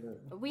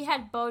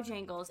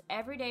Bojangles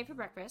every day for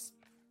breakfast.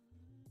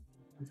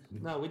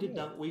 No, we did.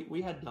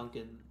 We had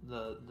Dunkin'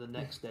 the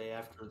next day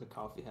after the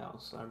coffee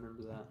house. I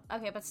remember that.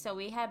 Okay, but still,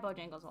 we had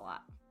Bojangles a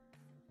lot.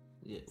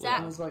 Yeah,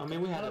 Zach, like, I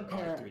mean, we had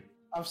a three.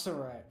 I'm so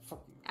right.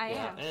 Fuck you. I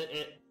am.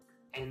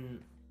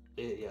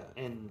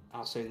 And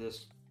I'll say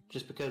this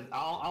just because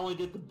I only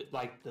did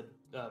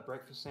the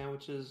breakfast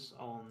sandwiches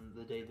on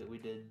the day that we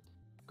did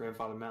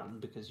Grandfather Mountain,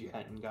 because you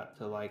hadn't got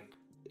to like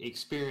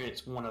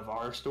experience one of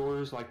our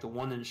stores. Like the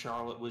one in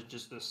Charlotte was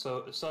just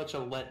such a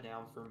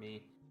letdown for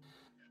me.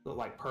 But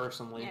like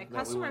personally, yeah, that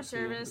customer we went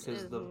service to,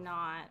 is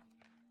not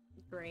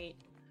great.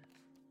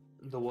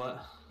 The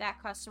what? That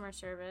customer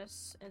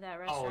service at that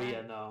restaurant. Oh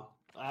yeah, no,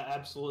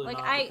 absolutely like,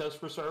 not. The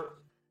customer service,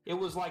 it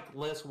was like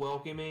less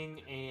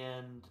welcoming,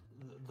 and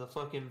the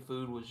fucking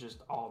food was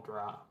just all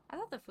dry. I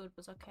thought the food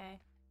was okay.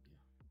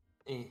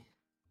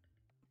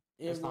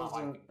 It's not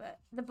like. But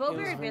the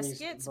blueberry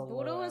biscuits,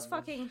 Buddha was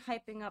fucking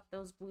hyping up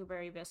those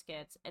blueberry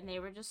biscuits, and they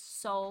were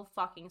just so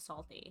fucking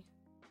salty.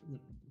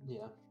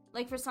 Yeah.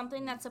 Like, for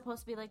something that's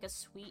supposed to be like a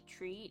sweet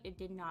treat, it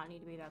did not need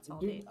to be that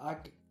salty.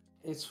 Dude,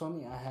 it's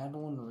funny, I had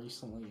one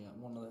recently at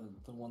one of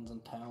the ones in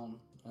town,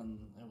 and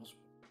it was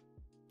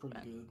pretty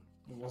good.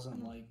 It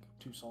wasn't, like,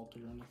 too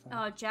salty or anything.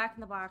 Oh, Jack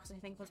in the Box, I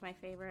think, was my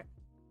favorite.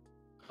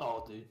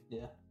 Oh, dude,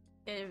 yeah.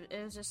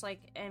 It was just, like,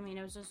 I mean,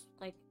 it was just,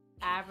 like,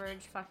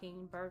 average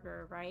fucking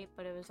burger, right?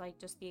 But it was, like,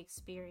 just the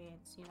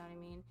experience, you know what I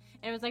mean?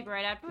 And it was, like,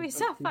 right after we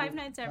saw Five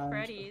Nights at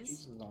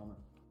Freddy's.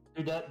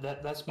 Dude,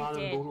 that's mine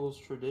and Boodle's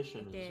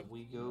tradition. Is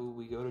we go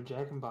to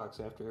Jack in the Box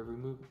after every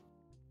movie.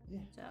 Yeah.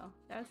 So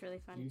that was really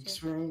fun. You too.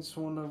 experienced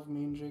one of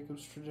me and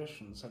Jacob's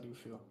traditions. How do you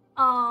feel?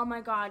 Oh my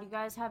god, you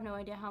guys have no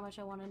idea how much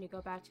I wanted to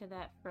go back to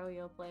that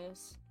froyo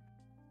place.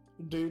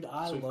 Dude,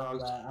 I love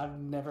that. I've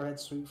never had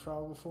sweet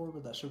frog before,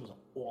 but that shit was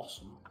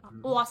awesome.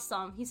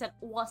 Awesome. He said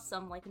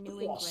awesome, like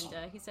New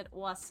Englander. He said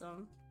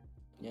awesome.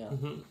 Yeah.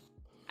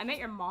 I met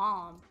your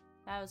mom.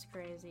 That was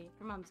crazy.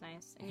 Your mom's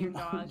nice, and your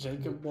dog.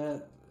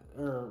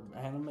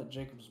 Hannah met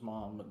Jacob's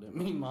mom, but didn't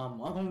meet my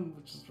mom,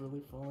 which is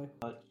really funny.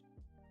 But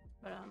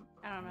I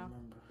don't know.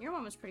 Your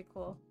mom was pretty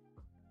cool.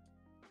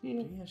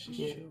 Yeah, she's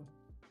chill.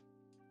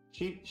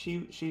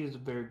 She is a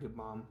very good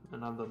mom,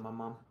 and I love my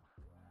mom.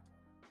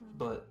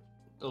 But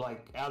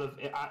like out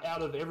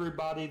of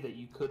everybody that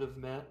you could have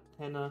met,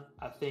 Hannah,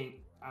 I think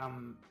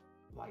I'm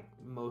like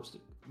most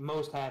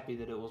happy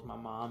that it was my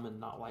mom and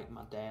not like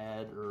my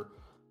dad or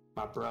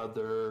my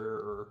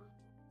brother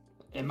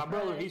and my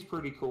brother. He's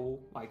pretty cool.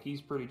 Like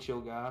he's a pretty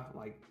chill guy.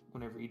 Like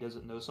whenever he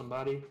doesn't know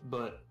somebody,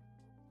 but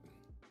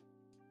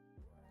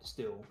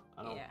still,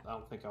 I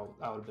don't think I would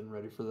have been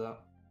ready for that.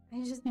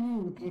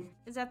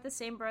 Is that the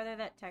same brother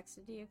that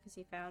texted you because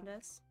he found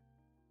us?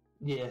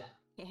 Yeah.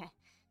 Yeah.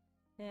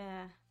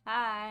 Yeah.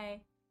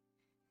 Hi.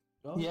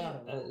 Oh, Yeah,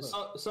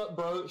 well, sup,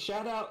 bro?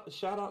 Shout out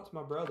to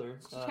my brother.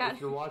 Shout-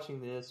 If you're watching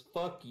this,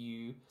 fuck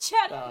you.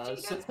 Shout out to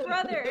Jacob's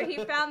brother. He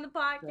found the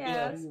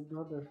yeah, podcast. your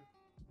brother.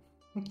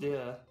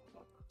 Yeah,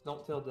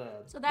 don't tell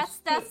dad. So that's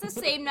the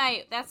same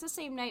night. That's the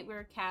same night we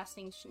were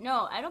casting.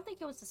 No, I don't think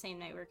it was the same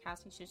night we were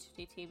casting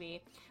Shitty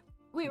TV.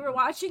 We were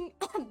watching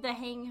the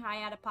Hang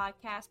High Out of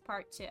Podcast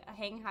Part 2,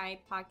 Hang High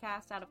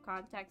Podcast Out of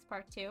Context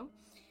Part 2.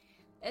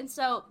 And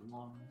so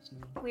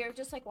we were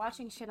just like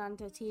watching shit on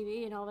the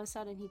TV, and all of a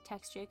sudden he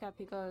texts Jacob.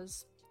 He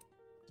goes,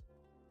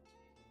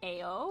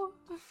 "Ayo."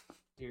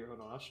 Here,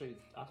 hold on. I'll show you.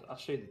 I'll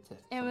show you the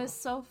text. It was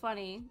so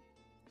funny.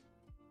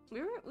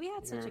 We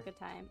had such a Here. good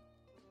time.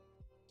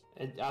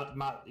 And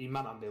you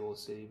might not be able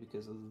to see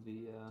because of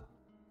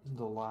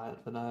the light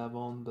that I have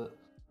on, but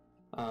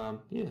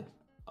yeah.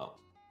 Oh,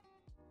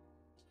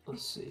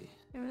 let's see.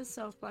 It was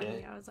so funny.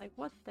 Yeah. I was like,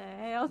 "What the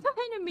hell?"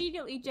 And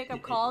immediately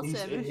Jacob calls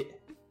him.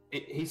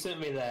 He sent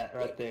me that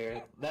right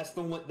there. That's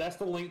the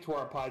link to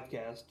our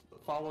podcast,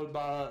 followed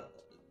by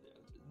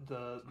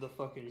the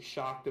fucking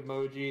shocked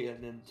emoji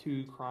and then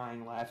 2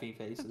 crying laughing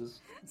faces.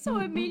 So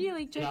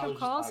immediately I was Jacob just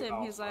calls like, him.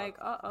 oh, He's fuck. like,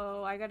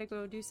 "Uh-oh, I gotta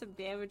go do some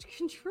damage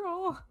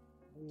control."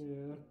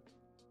 Yeah.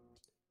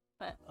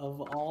 But Of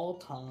all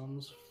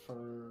times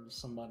for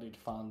somebody to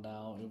find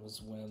out, it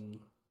was when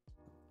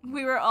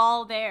we were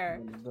all there.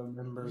 one of the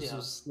members Yeah.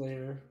 was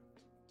there.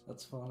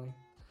 That's funny.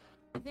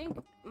 I think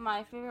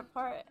my favorite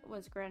part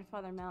was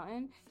Grandfather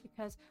Mountain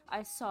because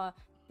I saw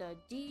the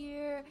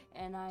deer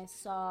and I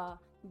saw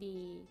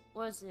the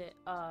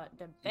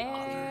the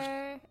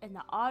bear and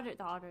the otter.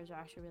 The otters are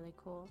actually really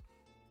cool.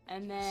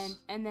 And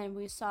then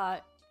we saw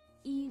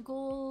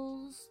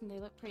eagles and they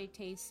look pretty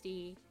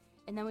tasty.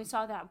 And then we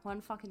saw that one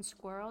fucking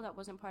squirrel that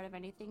wasn't part of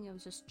anything. It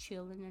was just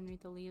chilling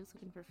underneath the leaves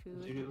looking for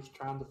food. Dude, it was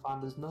trying to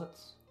find his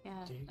nuts.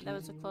 Yeah, Dude, that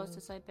was the yeah.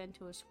 closest I've been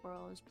to a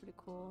squirrel. It was pretty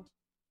cool.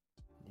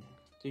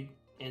 Dude,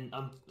 and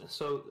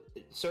so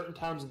certain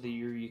times of the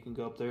year you can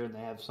go up there and they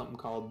have something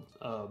called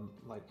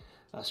like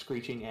a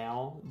screeching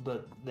owl,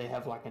 but they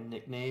have like a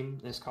nickname.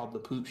 It's called the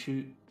poop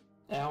shoot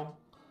owl,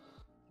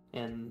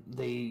 and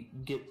they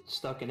get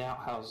stuck in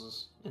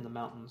outhouses in the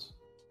mountains.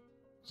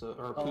 So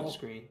or poop Oh.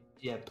 screen,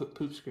 yeah,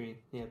 poop screen,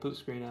 yeah, poop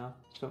screen owl,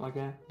 something like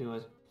that.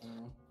 Anyways,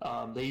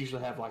 Yeah. they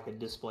usually have like a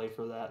display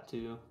for that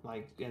too,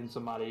 like and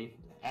somebody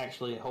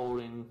actually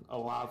holding a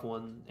live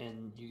one,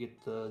 and you get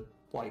to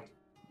like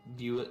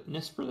view it, and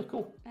it's really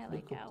cool. I Really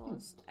like cool.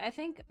 owls. I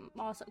think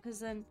also because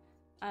then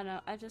I don't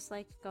know. I just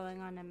like going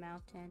on a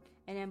mountain,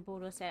 and then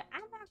Boodle said,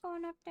 "I'm not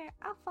going up there.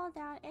 I'll fall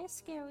down. It's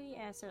scary."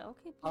 And I said,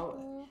 "Okay, Oh,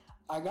 Boodle."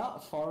 I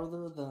got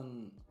farther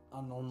than I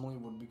normally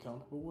would be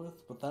comfortable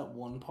with, but that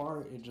one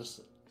part,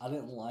 I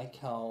didn't like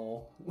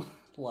how,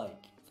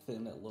 like,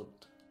 thin it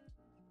looked.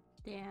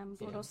 Damn,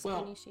 Yeah. Boodle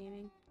Well- skinny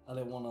shaming. I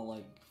didn't want to,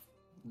 like,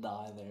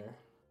 die there.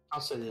 I'll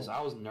say this: I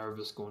was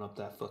nervous going up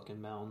that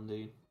fucking mountain,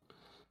 dude.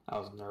 I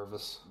was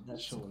nervous,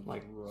 That shit was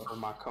like rough. for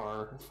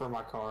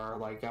my car.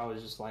 Like I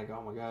was just like,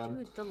 oh my god,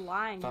 Dude, the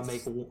lines if I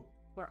make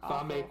were if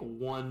I make awful.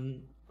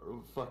 one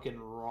fucking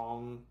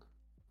wrong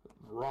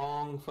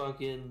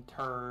fucking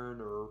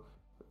turn or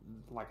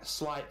like a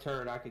slight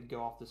turn, I could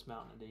go off this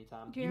mountain at any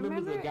time. Do you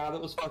remember the remember- guy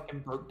that was fucking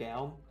broke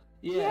down?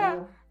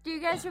 Yeah. Do you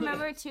guys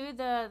remember too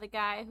the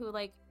guy who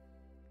like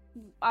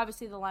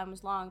obviously the line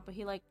was long, but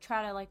he like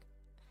tried to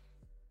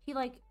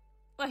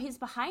well, he's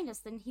behind us,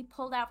 then he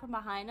pulled out from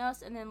behind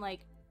us and then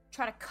like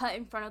try to cut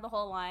in front of the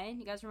whole line.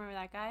 You guys remember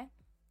that guy?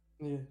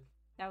 Yeah.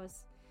 That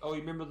was Oh,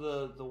 you remember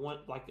the one?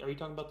 Like, are you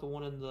talking about the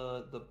one in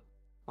the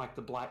like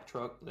the black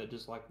truck that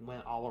just like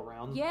went all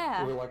around?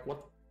 Yeah. We were like,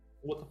 what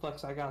the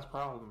fuck's that guy's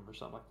problem or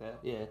something like that?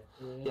 Yeah.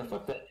 Yeah.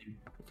 Fuck that dude.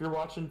 If you're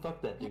watching,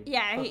 fuck that dude.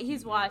 yeah, Fuck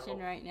he's you, watching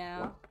dude. right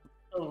now.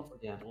 Oh,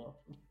 Yeah.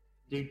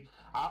 Dude,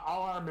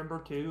 all I remember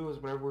too was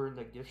whenever we were in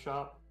the gift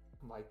shop,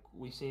 like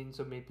we seen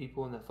so many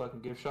people in that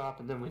fucking gift shop,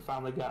 and then we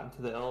finally got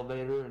into the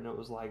elevator, and it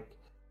was like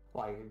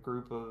a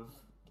group of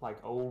like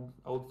old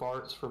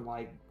farts from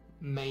like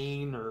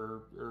Maine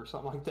or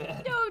something like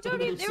that. No, don't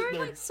They're even, they sitting were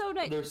there- like so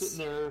nice. They're sitting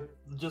there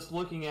just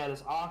looking at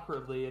us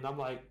awkwardly, and I'm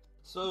like,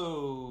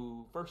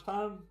 so first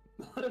time.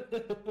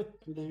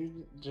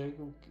 Dude,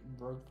 Jacob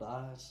broke the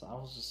ice. I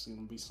was just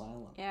gonna be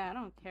silent. Yeah, I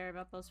don't care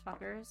about those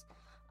fuckers.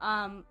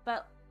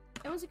 But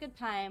it was a good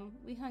time.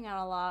 We hung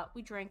out a lot.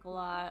 We drank a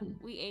lot.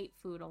 We ate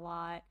food a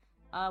lot.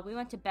 We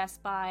went to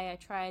Best Buy. I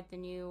tried the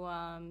new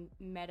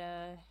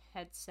Meta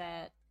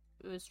headset.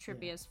 It was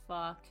trippy Yeah. as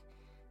fuck.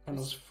 And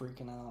was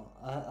freaking out.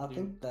 I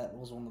think that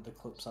was one of the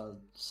clips I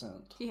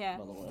sent. Yeah.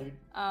 By the way.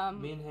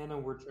 Dude, me and Hannah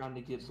were trying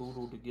to get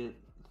Boodle to get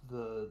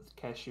the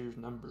cashier's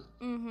number.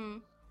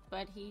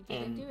 But he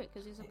didn't And do it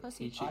because he's a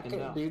pussy. he I chickened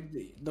could, out.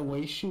 dude, the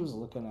way she was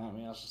looking at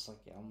me, I was just like,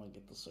 yeah, I'm gonna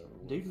get this over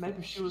with. Dude,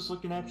 maybe she was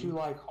looking at you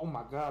like, "Oh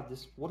my god,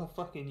 what a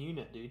fucking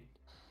unit, dude."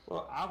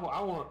 Well, I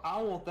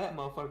want that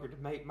motherfucker to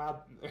make my.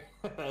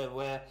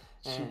 Well,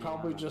 She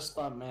probably just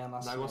thought, man,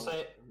 I'm not gonna say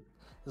it.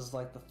 This is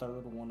like the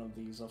third one of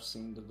these I've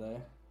seen today.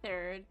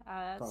 Third,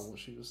 that's Probably what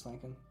she was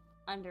thinking.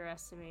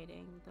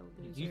 underestimating the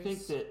losers. Do you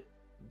think that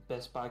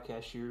Best Buy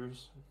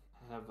cashiers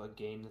have a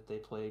game that they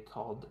play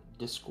called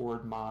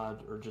Discord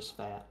Mod or just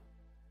Fat?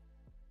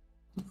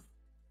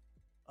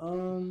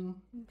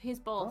 He's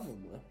both.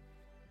 Probably.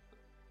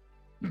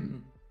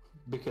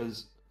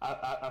 Because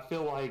I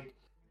feel like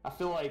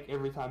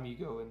every time you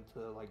go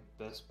into like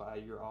Best Buy,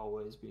 you're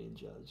always being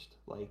judged.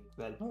 Like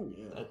that. Oh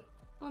yeah.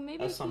 Well, maybe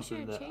That's he something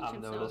should that change I've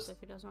himself noticed. if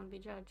he doesn't want to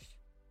be judged.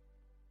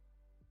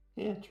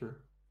 Yeah, true.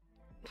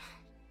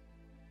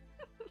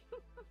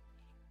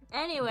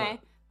 Anyway,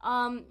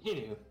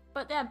 Anywho,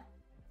 but yeah.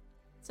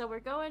 So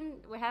we're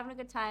having a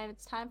good time.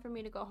 It's time for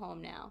me to go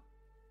home now.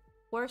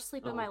 Worst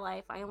sleep of my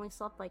life. I only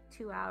slept like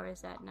 2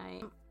 hours that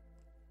night.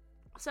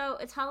 So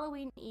it's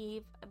Halloween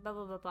Eve, blah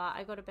blah blah blah.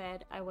 I go to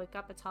bed, I wake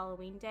up, it's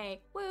Halloween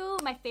Day. Woo,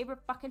 my favorite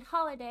fucking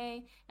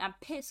holiday. And I'm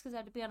pissed because I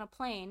had to be on a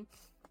plane.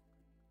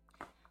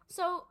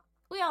 So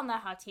we all know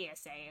how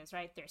TSA is,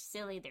 right? They're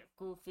silly, they're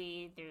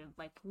goofy, they're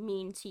like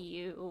mean to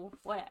you,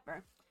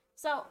 whatever.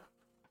 So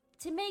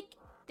to make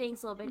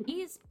things a little bit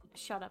easier,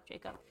 shut up,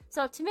 Jacob.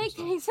 So to make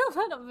things a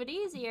little bit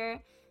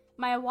easier,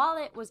 my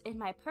wallet was in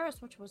my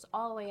purse, which was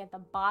all the way at the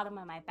bottom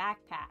of my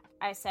backpack.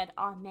 I said,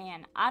 oh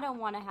man, I don't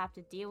want to have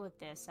to deal with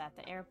this at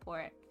the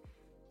airport.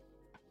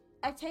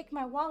 I take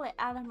my wallet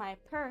out of my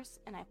purse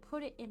and I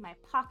put it in my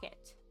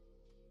pocket.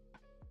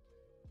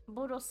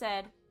 Boodle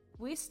said,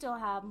 we still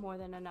have more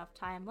than enough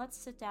time. Let's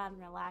sit down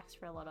and relax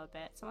for a little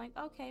bit. So I'm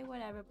like, okay,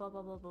 whatever, blah,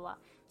 blah, blah, blah, blah.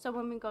 So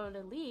when we go to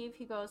leave,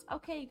 he goes,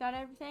 okay, you got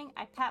everything?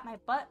 I pat my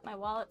butt, my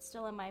wallet's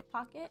still in my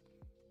pocket.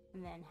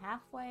 And then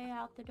halfway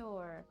out the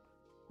door,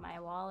 my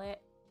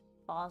wallet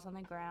falls on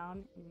the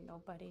ground and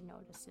nobody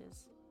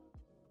notices.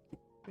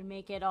 We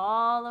make it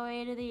all the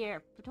way to the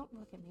airport. Don't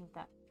look at me with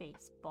that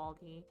face,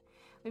 Baldy.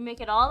 We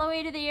make it all the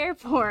way to the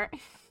airport.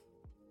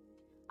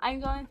 I'm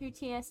going through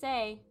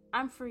TSA.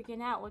 I'm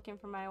freaking out looking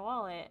for my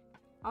wallet.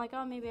 I'm like,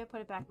 oh, maybe I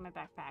put it back in my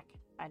backpack.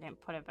 I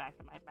didn't put it back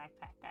in my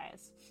backpack,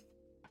 guys.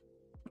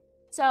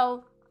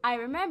 So I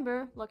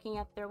remember looking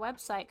at their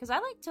website because I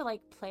like to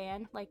like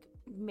plan, like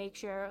make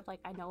sure like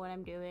I know what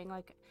I'm doing.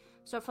 Like,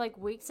 so for like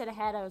weeks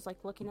ahead, I was like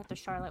looking at the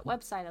Charlotte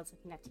website. I was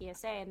looking at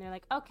TSA, and they're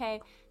like,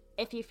 okay,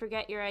 if you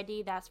forget your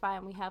ID, that's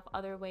fine. We have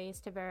other ways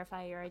to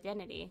verify your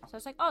identity. So I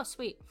was like, oh,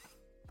 sweet.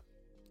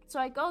 So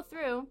I go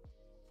through,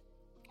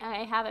 and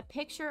I have a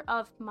picture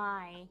of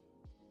my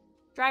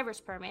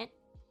driver's permit,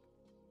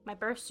 my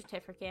birth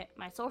certificate,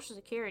 my social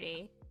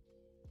security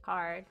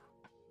card.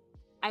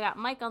 I got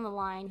Mike on the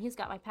line. He's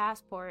got my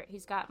passport.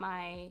 He's got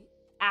my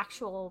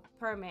actual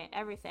permit,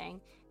 everything.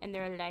 And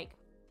they're like,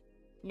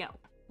 no,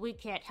 we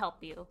can't help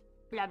you.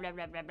 Blah, blah,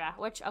 blah, blah, blah.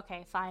 Which,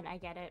 okay, fine, I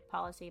get it.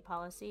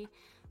 Policy.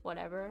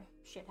 Whatever.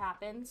 Shit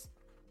happens.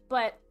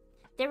 But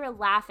they were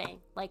laughing,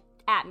 like,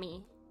 at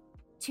me,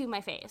 to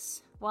my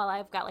face, while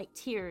I've got, like,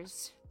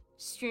 tears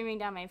streaming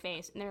down my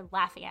face. And they're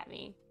laughing at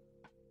me.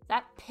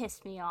 That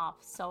pissed me off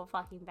so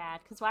fucking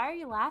bad. Because why are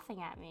you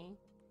laughing at me?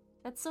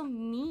 That's so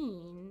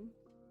mean.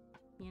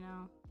 You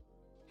know?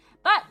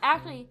 But,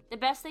 actually, the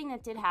best thing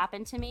that did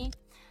happen to me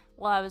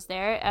while I was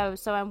there,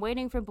 so I'm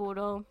waiting for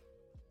Boodle.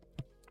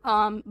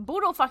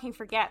 Boodle fucking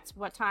forgets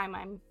what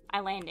time I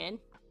landed.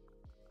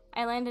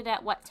 I landed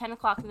at, 10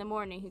 o'clock in the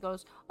morning. He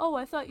goes, oh,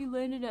 I thought you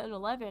landed at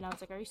 11. I was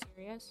like, are you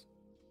serious?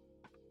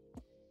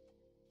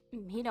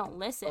 He don't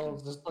listen. Oh,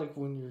 just like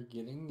when you're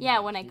getting... Yeah,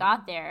 when I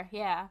got there,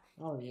 yeah.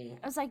 Oh, yeah.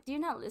 I was like, do you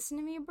not listen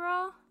to me,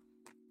 bro?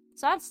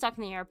 So I'm stuck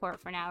in the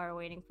airport for an hour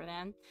waiting for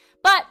them.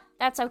 But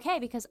that's okay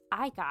because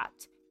I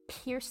got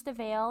Pierce the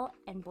Veil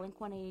and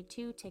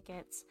Blink-182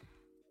 tickets,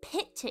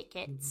 pit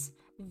tickets,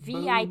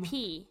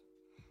 VIP.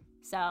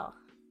 So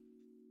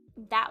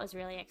that was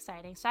really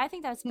exciting. So I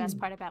think that was the best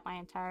part about my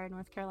entire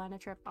North Carolina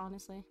trip,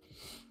 honestly.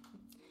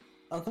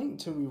 I think,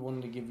 too, we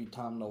wanted to give you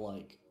time to,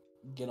 like,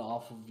 get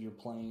off of your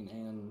plane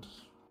and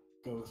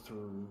go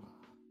through,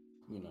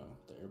 the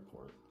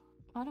airport.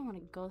 I don't want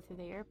to go through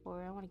the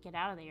airport. I want to get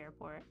out of the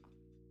airport.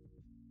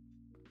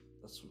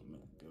 That's what I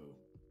meant, go.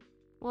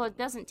 Well, it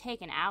doesn't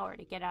take an hour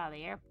to get out of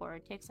the airport.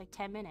 It takes like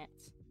 10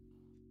 minutes.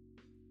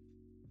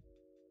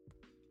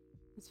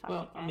 It's fine.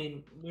 Well, I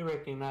mean, we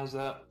recognize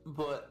that,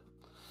 but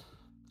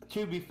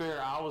to be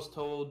fair, I was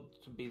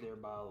told to be there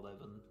by 11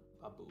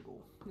 by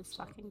Boodle. This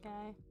fucking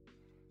guy.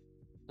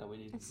 That we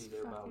need This to be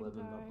there by fucking 11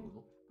 by guy.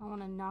 Boodle. I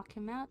want to knock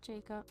him out,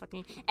 Jacob.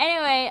 Fucking.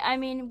 Anyway, I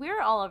mean,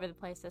 we're all over the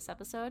place this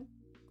episode,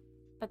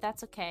 but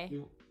that's okay.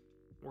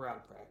 We're out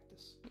of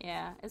practice.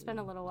 Yeah, it's been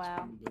a little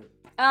while. Pretty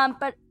good.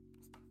 But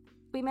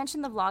we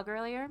mentioned the vlog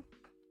earlier.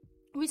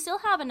 We still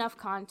have enough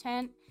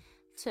content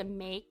to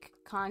make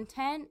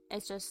content.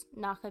 It's just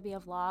not going to be a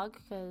vlog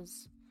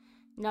because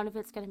none of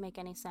it's going to make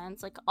any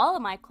sense. Like, all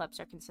of my clips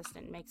are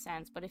consistent and make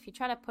sense, but if you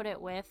try to put it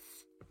with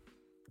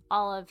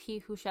all of He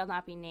Who Shall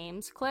Not Be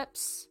Named's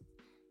clips,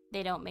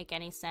 they don't make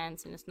any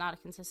sense, and it's not a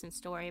consistent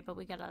story, but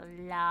we got a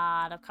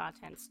lot of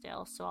content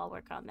still, so I'll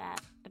work on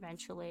that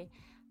eventually.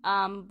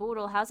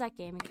 Boodle, how's that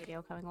gaming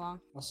video coming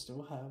along? I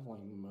still have, like,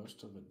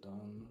 most of it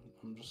done.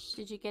 I'm just...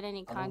 Did you get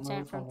any I don't know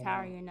content if I from wanna-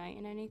 Power Unite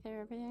and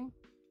everything?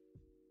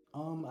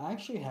 I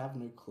actually have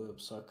new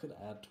clips, so I could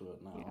add to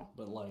it now. Yeah.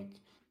 But,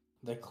 like,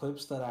 the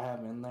clips that I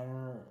have in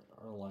there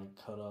are, like,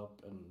 cut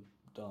up and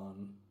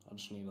done. I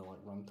just need to like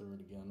run through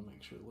it again to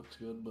make sure it looks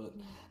good. But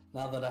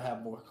now that I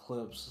have more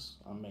clips,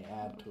 I may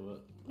add to it.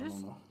 I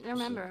Just don't know.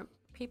 remember,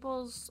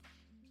 people's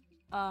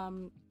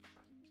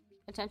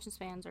attention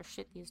spans are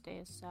shit these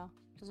days, so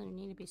it doesn't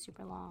need to be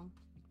super long.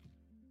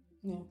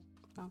 Yeah.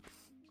 So,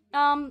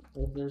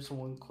 Well, there's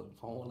one clip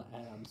I want to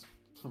add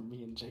from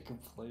me and Jacob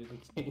playing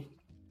the game.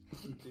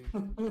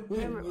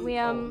 Remember, we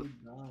Oh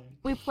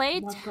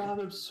played my god,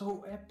 it was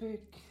so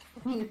epic.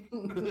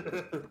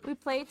 we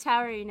played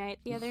Tower Unite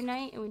the other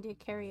night and we did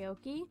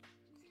karaoke.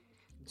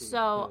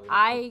 So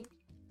karaoke.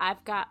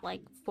 I've got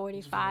like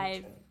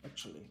 45.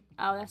 Actually,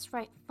 Oh, that's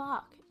right.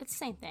 Fuck, it's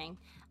the same thing.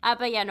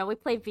 But yeah, no, we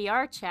played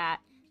VR chat.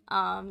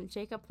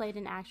 Jacob played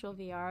in actual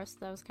VR, so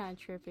that was kind of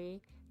trippy.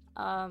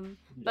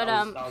 But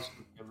I was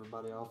kicking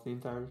everybody off the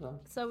entire time.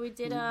 so we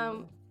did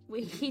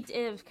he did,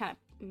 it was kind of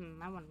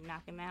I want to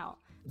knock him out.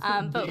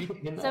 But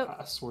so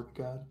I swear to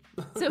God.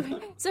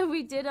 so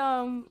we did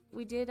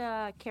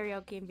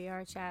karaoke in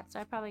VR chat. So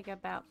I probably got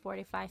about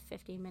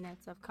 45-50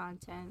 minutes of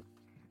content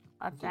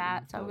of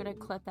that. So I'm gonna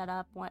clip that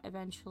up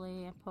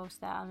eventually and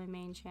post that on my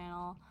main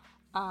channel.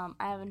 I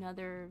have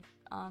another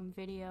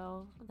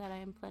video that I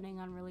am planning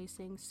on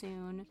releasing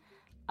soon.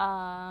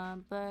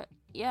 But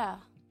yeah.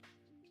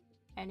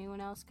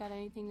 Anyone else got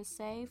anything to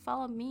say?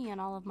 Follow me on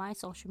all of my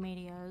social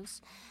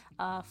medias.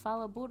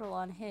 Follow Boodle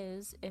on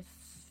his if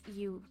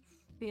you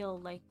feel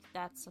like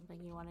that's something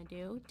you want to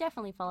do.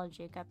 Definitely follow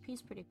Jacob.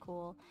 He's pretty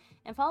cool.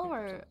 And follow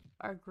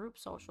our group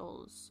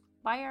socials.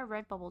 Buy our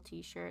Redbubble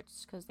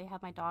t-shirts because they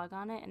have my dog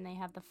on it and they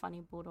have the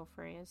funny Boodle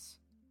phrase.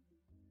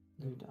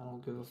 Dude, I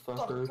don't give a fuck.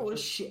 fuck full of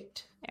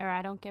shit. Or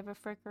I don't give a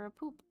frick or a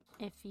poop.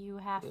 If you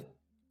have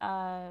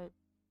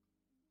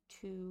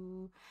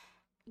to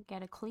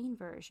get a clean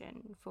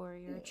version for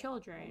your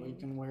children. We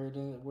can wear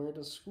it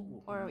to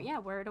school. Or yeah,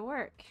 wear it to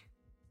work.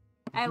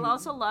 I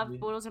also love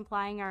Boodles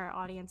implying our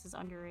audience is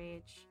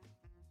underage.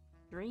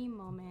 Dream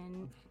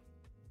moment.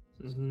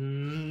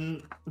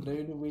 Dude,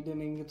 we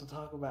didn't even get to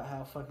talk about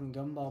how fucking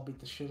Gumball beat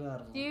the shit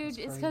out of him. Dude, That's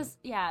it's crazy. because,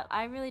 yeah,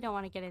 I really don't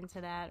want to get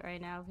into that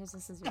right now because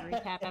this is a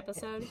recap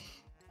episode.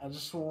 I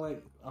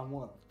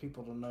want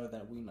people to know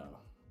that we know.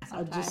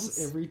 Sometimes.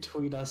 Every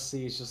tweet I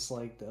see is just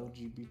like the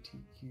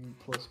LGBTQ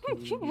plus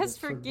community has is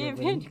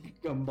forgiven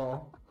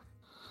Gumball.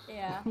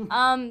 Yeah.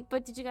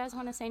 But did you guys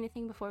want to say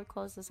anything before we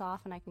close this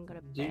off and I can go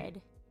to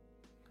bed?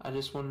 I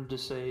just wanted to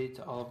say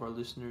to all of our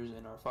listeners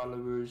and our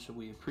followers,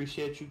 we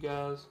appreciate you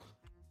guys.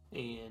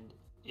 And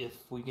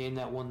if we gain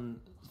that one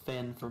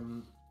fan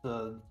from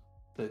the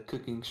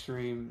cooking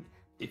stream,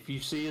 if you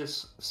see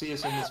us in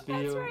this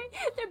video, That's right,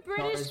 the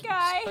British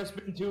guy. It's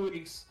been 2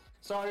 weeks.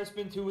 Sorry, it's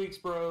been 2 weeks,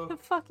 bro. The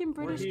fucking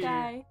British here.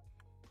 guy.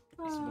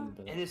 It's Oh.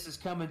 been And this is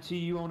coming to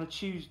you on a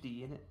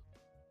Tuesday, innit?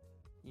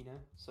 You know,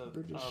 so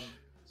British.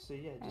 so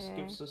yeah, just Okay.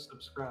 give us a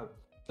subscribe.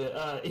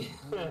 But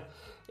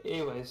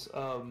anyways,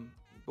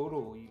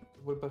 Bodo,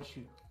 what about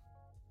you?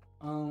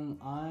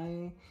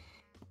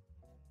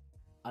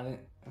 I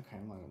didn't. Okay,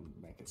 I'm not gonna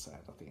make it sad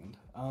at the end.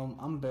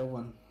 I'm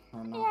Belwin. Yeah,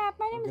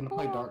 my name We're is gonna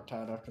play Bodo. Dark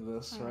Tide after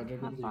this, Oh, right,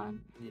 Jacob? have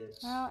fun. Yes.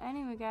 Well,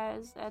 anyway,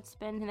 guys, that's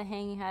been the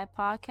Hanging High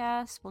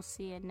podcast. We'll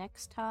see you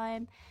next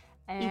time.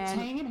 And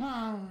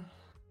high.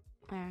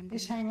 and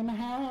It's hanging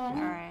high. all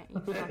right, you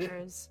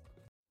fuckers.